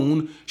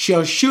alone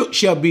shall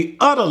be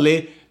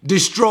utterly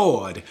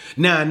destroyed.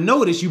 Now,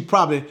 notice, you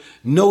probably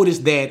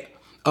noticed that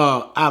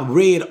I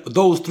read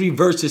those three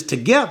verses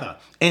together,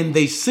 and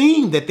they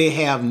seem that they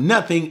have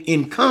nothing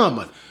in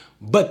common,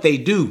 but they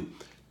do.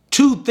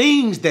 Two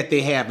things that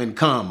they have in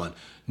common.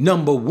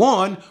 Number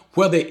one,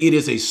 whether it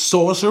is a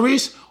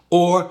sorceress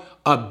or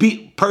a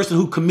person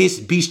who commits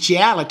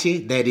bestiality,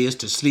 that is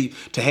to sleep,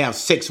 to have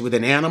sex with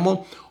an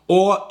animal,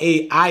 or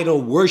a idol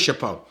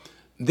worshiper.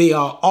 They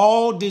are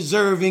all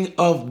deserving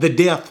of the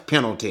death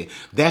penalty.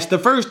 That's the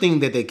first thing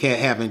that they can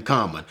have in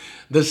common.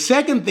 The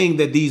second thing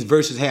that these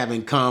verses have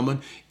in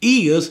common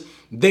is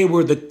they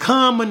were the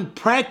common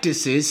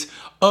practices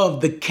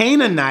of the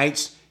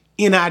Canaanites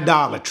in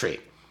idolatry.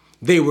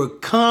 They were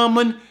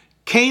common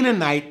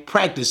Canaanite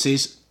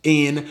practices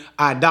in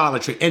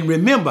idolatry. And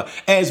remember,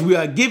 as we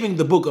are giving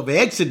the book of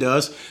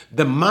Exodus,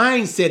 the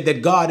mindset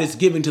that God is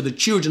giving to the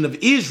children of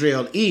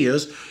Israel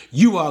is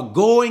you are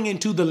going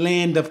into the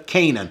land of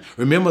Canaan.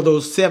 Remember,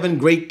 those 7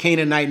 great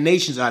Canaanite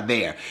nations are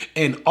there,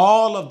 and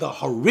all of the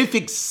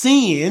horrific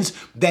sins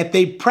that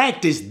they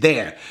practiced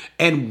there.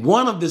 And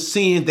one of the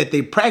sins that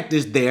they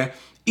practiced there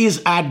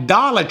is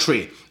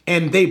idolatry.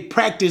 And they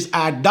practice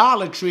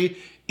idolatry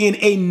in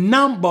a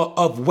number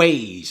of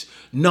ways.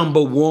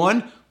 Number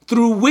one,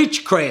 through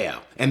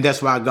witchcraft. And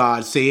that's why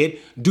God said,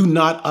 do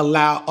not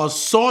allow a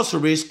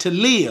sorceress to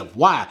live.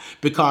 Why?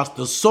 Because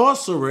the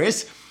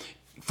sorceress,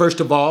 first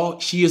of all,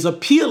 she is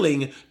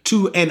appealing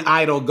to an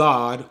idol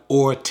god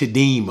or to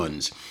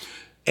demons.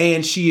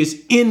 And she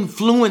is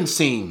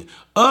influencing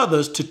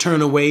others to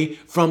turn away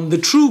from the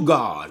true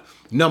God.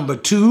 Number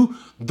two,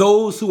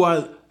 those who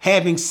are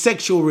having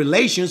sexual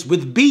relations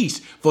with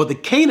beasts. For the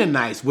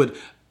Canaanites would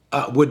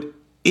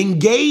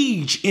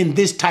engage in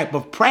this type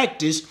of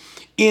practice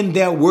in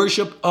their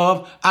worship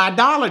of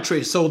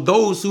idolatry. So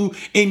those who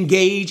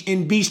engage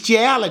in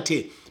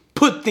bestiality,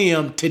 put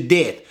them to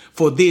death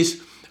for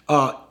this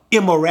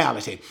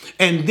immorality.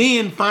 And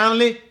then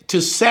finally,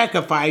 to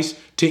sacrifice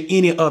to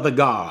any other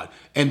god.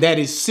 And that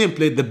is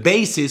simply the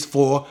basis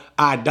for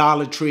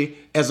idolatry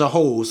as a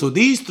whole. So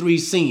these 3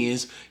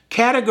 sins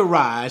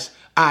categorize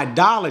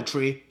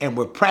idolatry and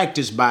were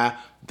practiced by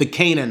the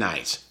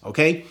Canaanites.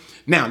 Okay,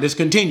 now let's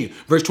continue.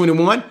 Verse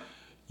 21.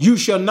 You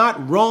shall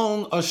not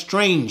wrong a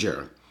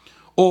stranger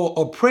or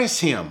oppress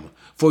him,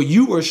 for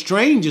you were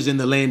strangers in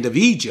the land of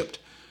Egypt.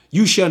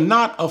 You shall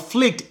not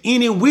afflict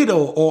any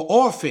widow or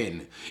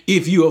orphan.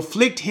 If you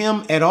afflict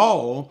him at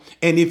all,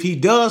 and if he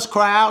does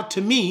cry out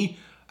to me,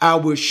 I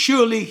will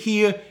surely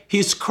hear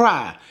his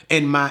cry,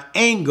 and my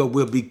anger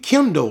will be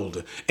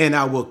kindled, and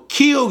I will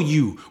kill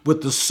you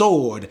with the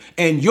sword,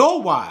 and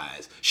your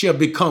wives shall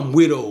become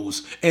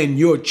widows, and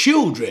your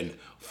children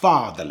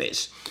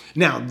fatherless.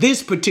 Now,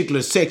 this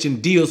particular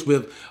section deals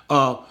with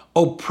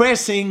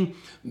oppressing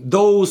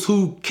those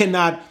who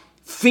cannot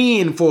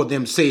fend for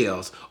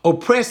themselves,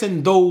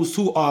 oppressing those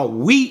who are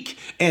weak,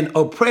 and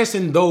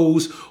oppressing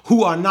those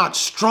who are not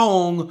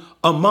strong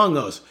among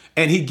us.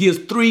 And he gives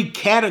 3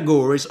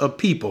 categories of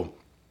people.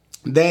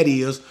 That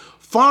is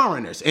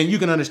foreigners. And you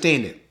can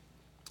understand it.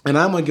 And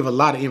I'm going to give a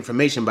lot of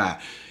information by it.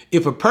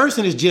 If a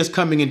person is just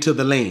coming into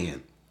the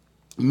land,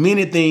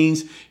 many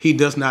things he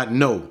does not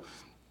know.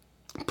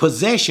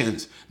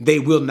 Possessions they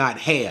will not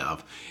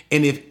have.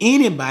 And if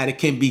anybody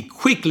can be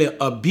quickly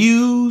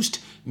abused,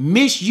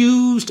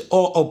 misused,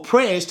 or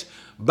oppressed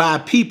by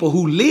people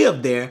who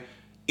live there,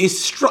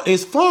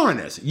 it's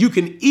foreigners. You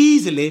can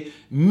easily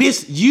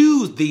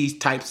misuse these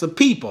types of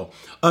people.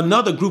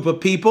 Another group of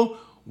people,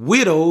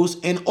 widows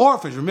and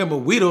orphans. Remember,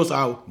 widows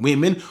are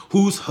women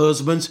whose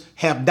husbands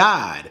have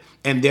died,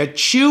 and their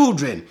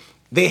children,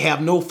 they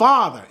have no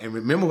father. And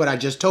remember what I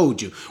just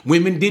told you.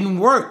 Women didn't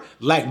work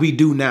like we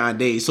do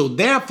nowadays. So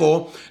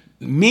therefore,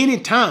 many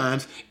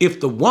times, if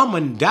the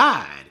man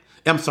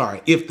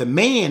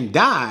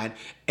died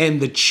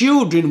and the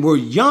children were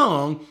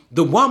young,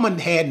 the woman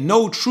had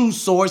no true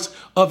source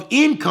of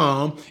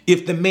income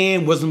if the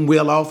man wasn't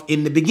well off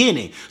in the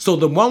beginning. So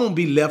the woman would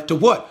be left to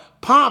what?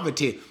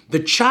 Poverty. The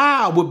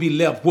child would be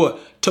left what?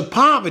 To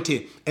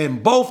poverty.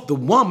 And both the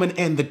woman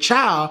and the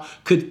child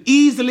could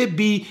easily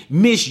be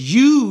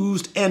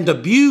misused and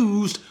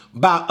abused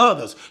by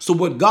others. So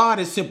what God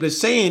is simply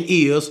saying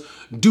is,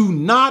 do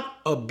not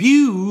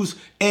abuse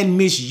and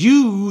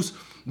misuse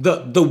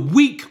the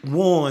weak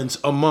ones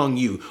among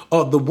you,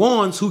 or the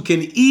ones who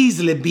can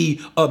easily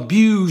be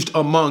abused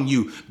among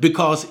you.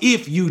 Because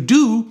if you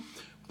do,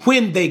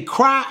 when they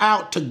cry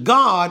out to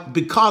God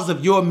because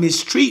of your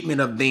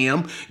mistreatment of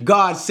them,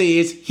 God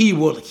says he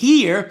will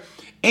hear,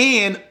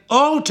 and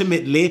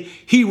ultimately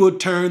he will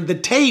turn the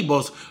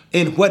tables.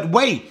 In what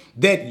way?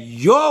 That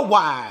your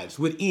wives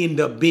would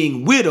end up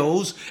being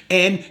widows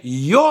and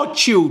your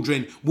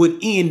children would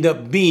end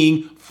up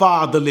being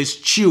fatherless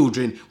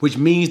children, which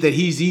means that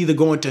he's either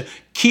going to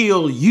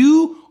kill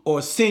you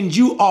or send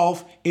you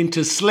off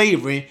into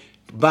slavery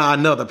by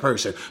another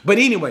person. But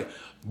anyway,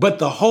 but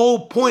the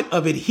whole point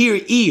of it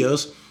here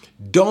is,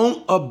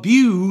 don't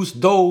abuse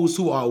those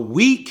who are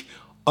weak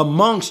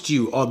amongst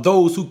you, or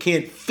those who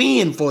can't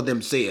fend for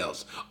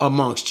themselves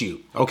amongst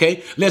you.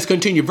 Okay, let's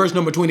continue. Verse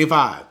number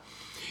 25.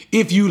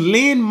 If you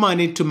lend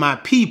money to my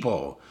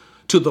people,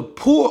 to the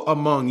poor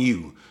among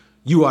you,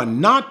 you are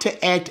not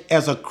to act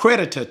as a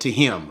creditor to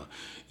him.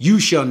 You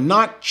shall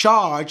not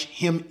charge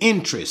him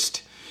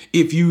interest.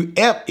 If you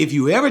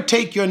ever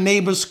take your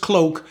neighbor's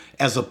cloak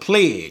as a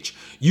pledge,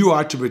 you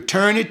are to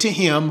return it to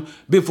him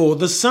before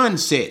the sun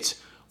sets,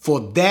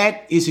 for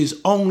that is his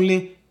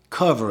only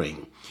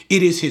covering.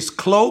 It is his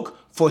cloak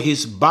for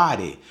his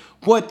body.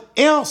 What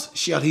else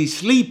shall he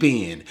sleep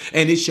in?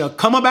 And it shall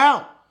come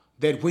about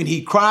that when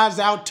he cries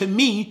out to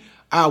me,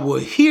 I will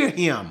hear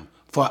him,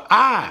 for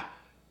I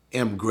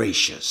am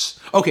gracious.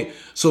 Okay,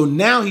 so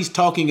now he's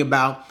talking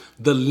about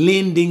the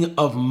lending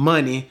of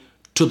money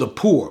to the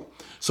poor.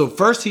 So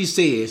first he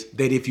says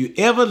that if you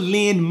ever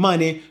lend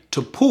money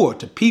to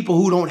people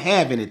who don't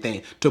have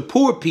anything, to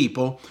poor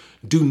people,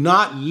 do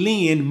not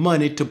lend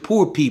money to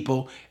poor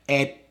people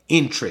at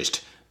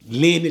interest.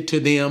 Lend it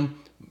to them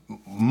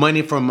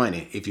money for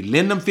money. If you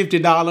lend them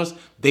 $50,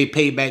 they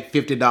pay back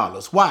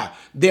 $50. Why?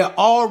 They're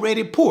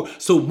already poor.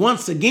 So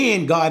once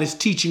again, God is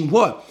teaching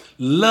what?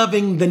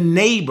 Loving the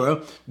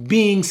neighbor,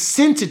 being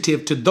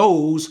sensitive to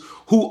those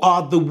who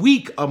are the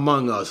weak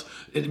among us,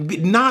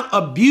 not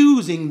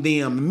abusing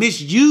them,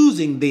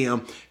 misusing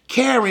them,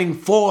 caring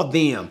for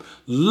them,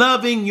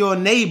 loving your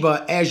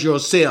neighbor as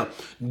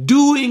yourself,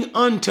 doing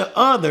unto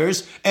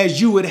others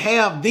as you would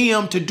have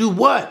them to do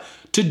what?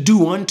 To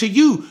do unto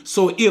you.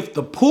 So if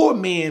the poor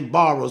man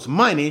borrows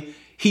money,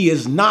 he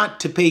is not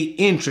to pay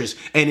interest.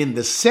 And in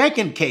the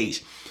second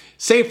case,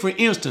 say for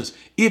instance,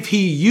 if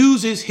he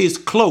uses his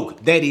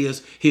cloak, that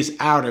is his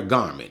outer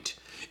garment,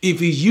 if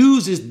he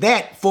uses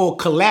that for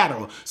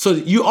collateral, so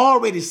that you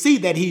already see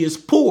that he is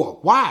poor.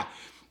 Why?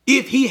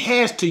 If he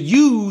has to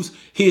use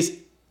his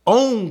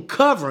own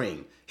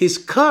covering, his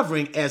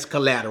covering as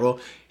collateral,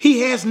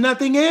 he has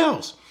nothing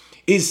else.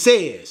 It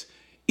says,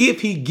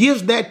 if he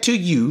gives that to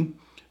you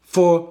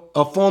for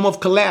a form of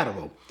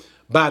collateral,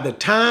 by the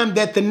time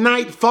that the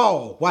night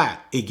fall, why?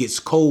 It gets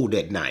cold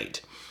at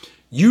night.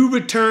 You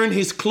return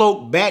his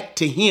cloak back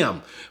to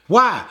him.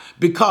 Why?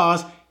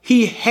 Because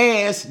he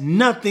has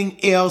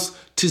nothing else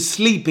to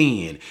sleep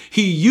in.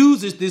 He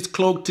uses this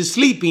cloak to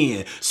sleep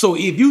in. So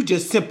if you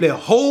just simply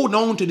hold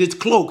on to this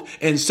cloak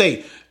and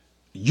say,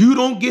 you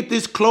don't get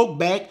this cloak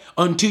back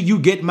until you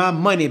get my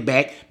money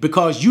back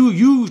because you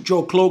used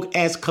your cloak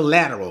as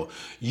collateral,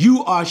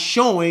 you are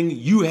showing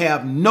you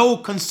have no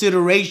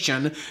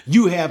consideration,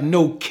 you have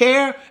no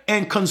care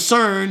and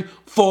concern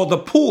for the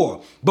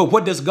poor. But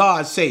what does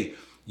God say?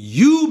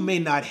 You may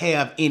not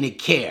have any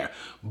care,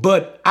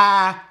 but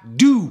I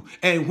do.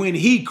 And when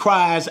he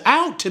cries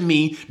out to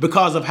me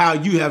because of how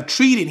you have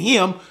treated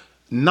him,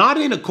 not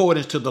in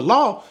accordance to the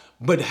law,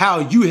 but how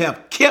you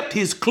have kept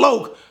his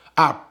cloak,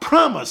 I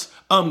promise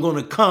I'm going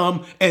to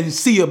come and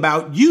see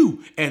about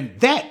you, and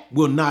that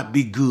will not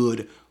be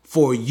good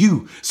for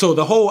you. So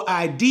the whole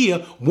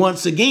idea,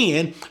 once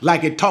again,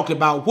 like it talked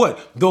about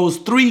what? Those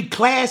three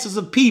classes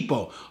of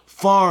people,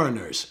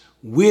 foreigners,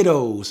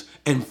 widows,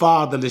 and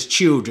fatherless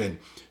children.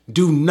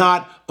 Do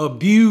not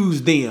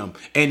abuse them.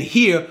 And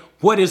here,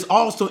 what is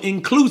also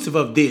inclusive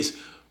of this?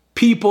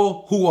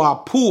 people who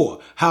are poor,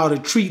 how to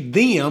treat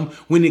them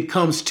when it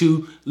comes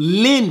to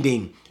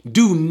lending.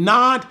 Do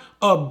not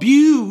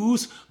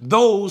abuse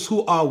those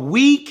who are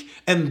weak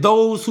and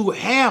those who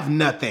have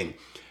nothing.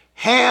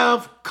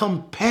 Have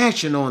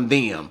compassion on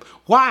them.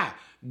 Why?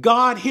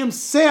 God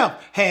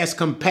himself has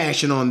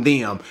compassion on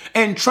them,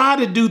 and try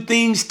to do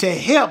things to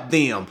help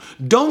them.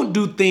 Don't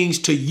do things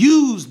to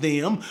use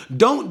them.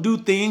 Don't do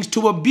things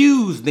to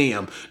abuse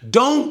them.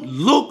 Don't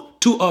look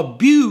to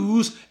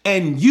abuse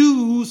and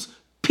use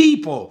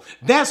people.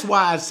 That's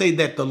why I say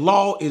that the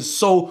law is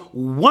so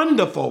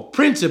wonderful,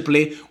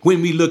 principally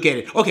when we look at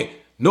it. Okay,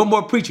 no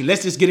more preaching.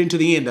 Let's just get into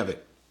the end of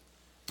it.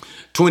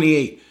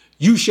 28.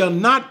 You shall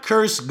not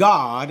curse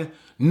God,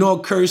 nor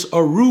curse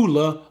a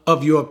ruler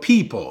of your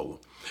people.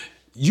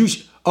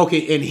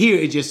 Okay, and here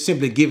it's just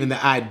simply giving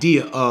the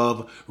idea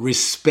of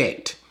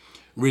respect.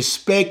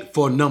 Respect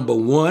for number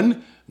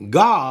one,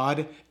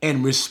 God,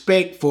 and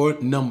respect for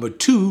number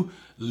two,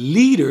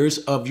 leaders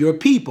of your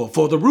people,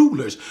 for the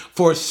rulers,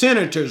 for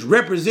senators,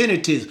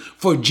 representatives,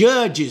 for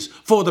judges,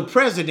 for the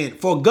president,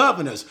 for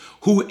governors,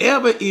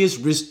 whoever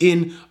is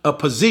in a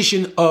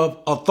position of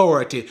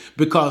authority,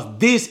 because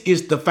this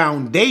is the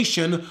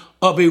foundation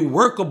of a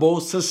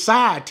workable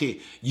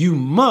society. You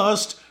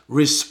must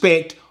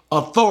respect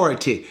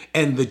authority,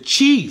 and the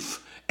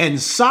chief and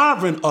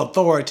sovereign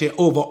authority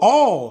over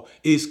all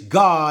is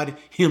God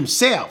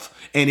himself.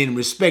 And in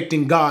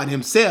respecting God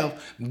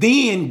himself,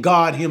 then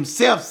God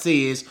himself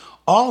says,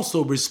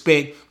 also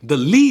respect the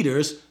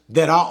leaders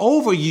that are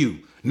over you.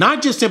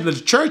 Not just simply the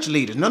church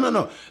leaders.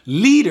 No.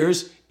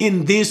 Leaders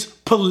in this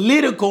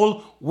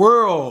political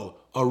world,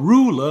 a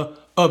ruler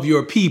of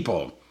your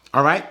people.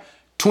 All right.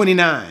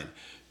 29.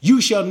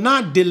 You shall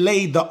not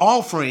delay the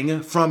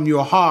offering from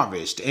your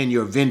harvest and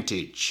your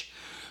vintage.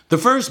 The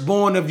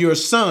firstborn of your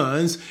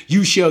sons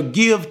you shall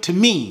give to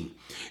me.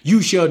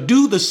 You shall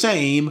do the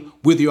same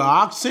with your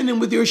oxen and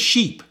with your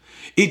sheep.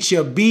 It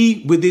shall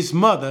be with its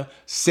mother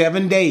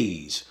 7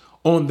 days.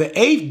 On the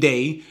 8th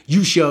day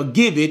you shall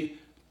give it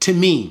to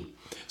me.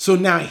 So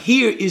now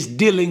here is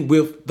dealing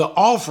with the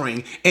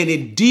offering, and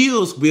it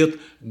deals with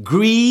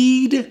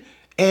greed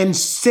and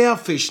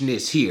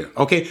selfishness here.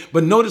 Okay,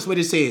 but notice what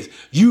it says.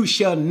 You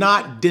shall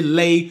not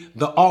delay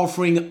the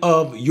offering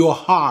of your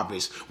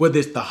harvest, whether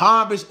it's the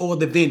harvest or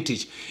the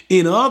vintage.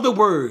 In other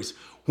words,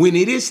 when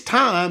it is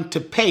time to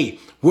pay,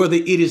 whether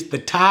it is the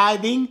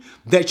tithing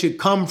that should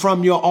come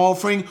from your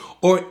offering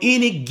or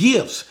any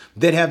gifts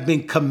that have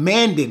been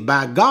commanded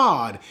by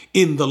God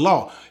in the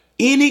law,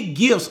 any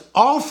gifts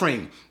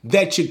offering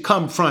that should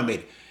come from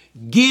it,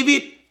 give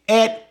it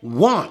at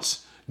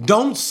once.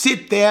 Don't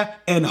sit there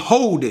and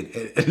hold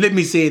it. Let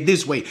me say it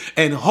this way,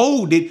 and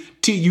hold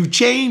it till you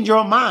change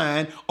your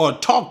mind or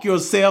talk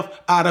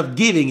yourself out of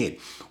giving it.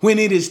 When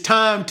it is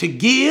time to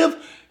give.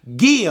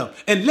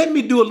 And let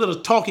me do a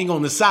little talking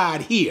on the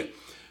side here.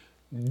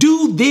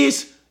 Do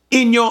this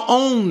in your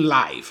own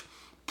life.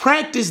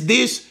 Practice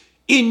this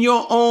in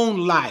your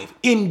own life,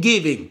 in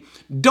giving.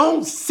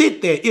 Don't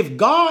sit there. If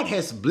God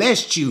has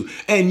blessed you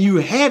and you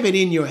have it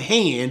in your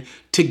hand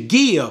to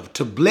give,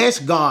 to bless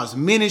God's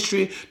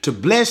ministry, to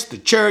bless the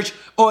church,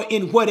 or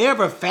in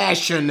whatever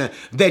fashion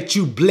that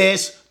you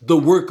bless the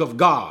work of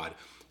God,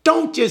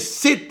 don't just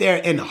sit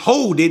there and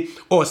hold it,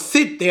 or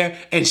sit there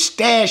and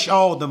stash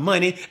all the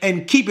money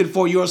and keep it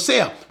for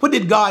yourself. What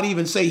did God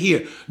even say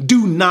here?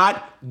 Do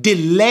not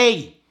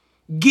delay.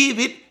 Give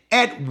it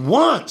at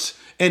once.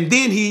 And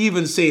then he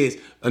even says,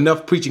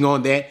 enough preaching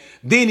on that.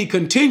 Then he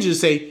continues to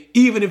say,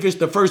 even if it's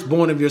the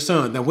firstborn of your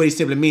son. Now, what he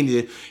simply means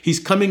is he's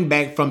coming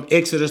back from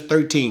Exodus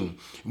 13.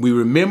 We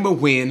remember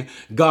when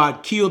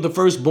God killed the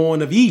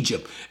firstborn of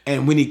Egypt.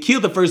 And when he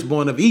killed the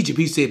firstborn of Egypt,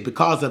 he said,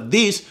 because of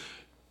this,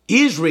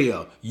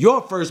 Israel,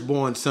 your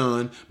firstborn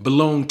son,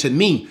 belong to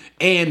me,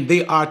 and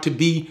they are to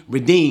be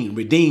redeemed.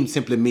 Redeemed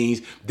simply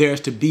means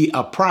there's to be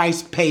a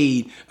price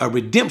paid, a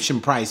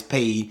redemption price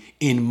paid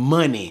in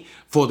money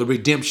for the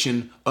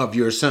redemption of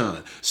your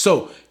son.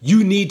 So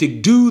you need to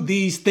do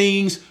these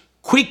things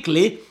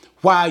quickly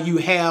while you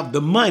have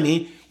the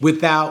money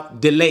without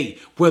delay,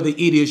 whether it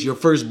is your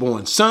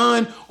firstborn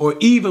son or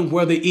even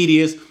whether it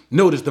is,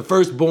 notice, the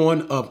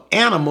firstborn of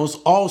animals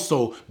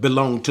also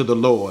belong to the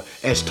Lord,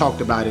 as talked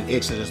about in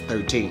Exodus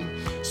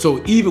 13.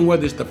 So even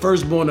whether it's the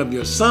firstborn of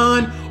your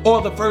son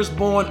or the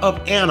firstborn of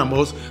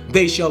animals,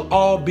 they shall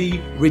all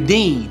be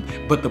redeemed.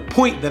 But the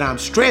point that I'm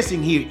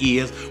stressing here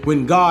is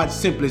when God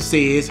simply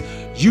says,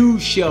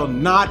 you shall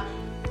not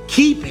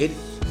keep it,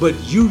 but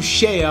you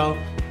shall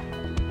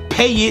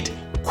pay it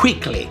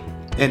quickly.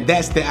 And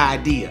that's the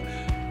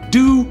idea.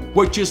 Do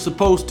what you're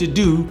supposed to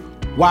do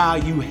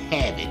while you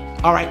have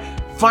it. All right.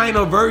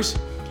 Final verse.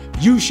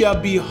 You shall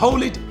be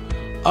holy.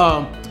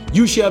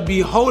 You shall be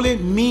holy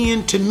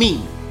men to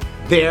me.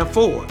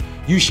 Therefore,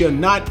 you shall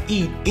not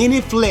eat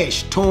any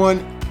flesh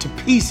torn to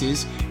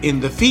pieces in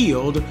the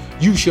field.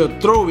 You shall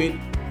throw it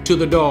to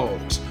the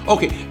dogs.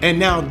 Okay. And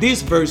now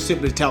this verse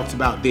simply talks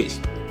about this.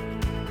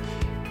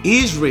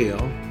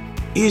 Israel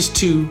is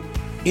to,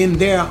 in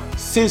their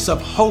sense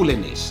of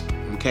holiness,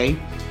 okay,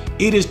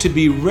 it is to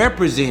be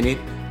represented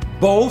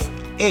both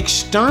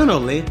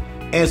externally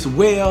as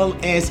well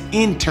as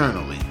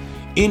internally.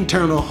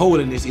 Internal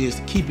holiness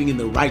is keeping in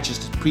the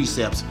righteous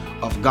precepts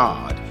of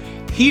God.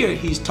 Here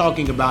he's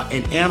talking about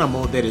an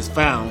animal that is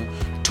found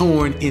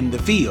torn in the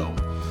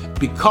field.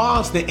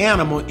 Because the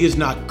animal is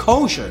not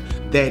kosher,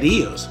 that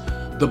is,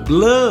 the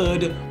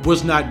blood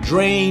was not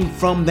drained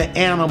from the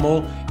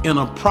animal in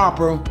a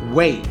proper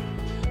way.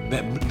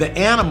 The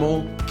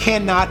animal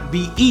cannot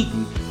be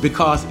eaten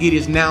because it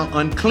is now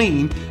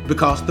unclean,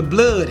 because the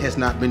blood has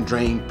not been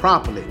drained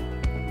properly.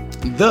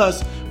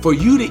 Thus, for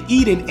you to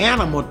eat an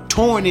animal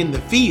torn in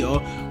the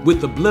field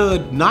with the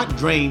blood not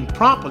drained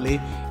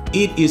properly,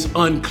 it is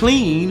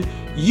unclean.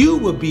 You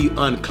will be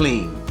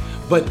unclean.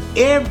 But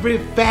every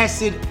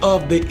facet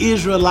of the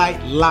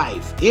Israelite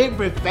life,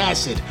 every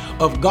facet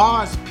of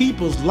God's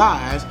people's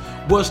lives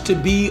was to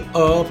be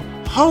of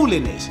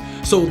holiness.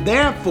 So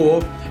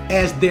therefore,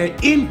 as their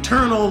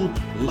internal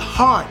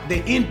heart,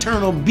 their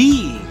internal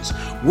beings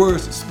were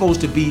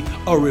supposed to be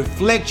a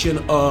reflection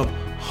of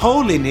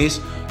holiness,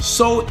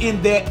 so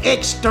in their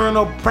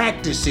external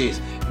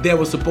practices, there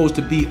was supposed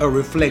to be a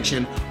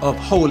reflection of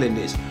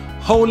holiness.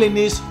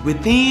 Holiness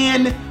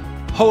within,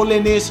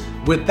 holiness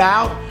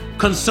without.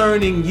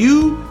 Concerning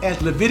you,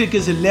 as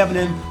Leviticus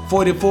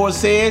 11:44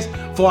 says,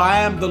 for I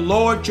am the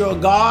Lord your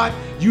God,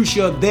 you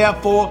shall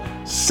therefore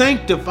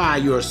sanctify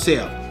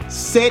yourself.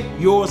 Set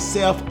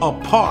yourself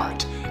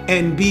apart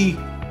and be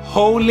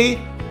holy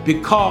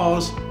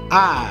because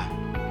I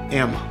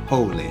am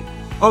holy.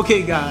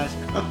 Okay, guys.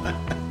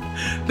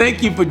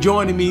 Thank you for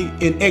joining me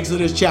in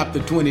Exodus chapter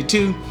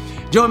 22.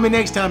 Join me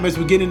next time as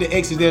we get into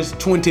Exodus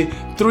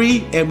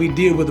 23 and we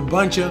deal with a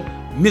bunch of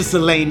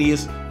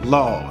miscellaneous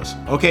laws.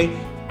 Okay?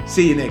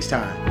 See you next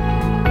time.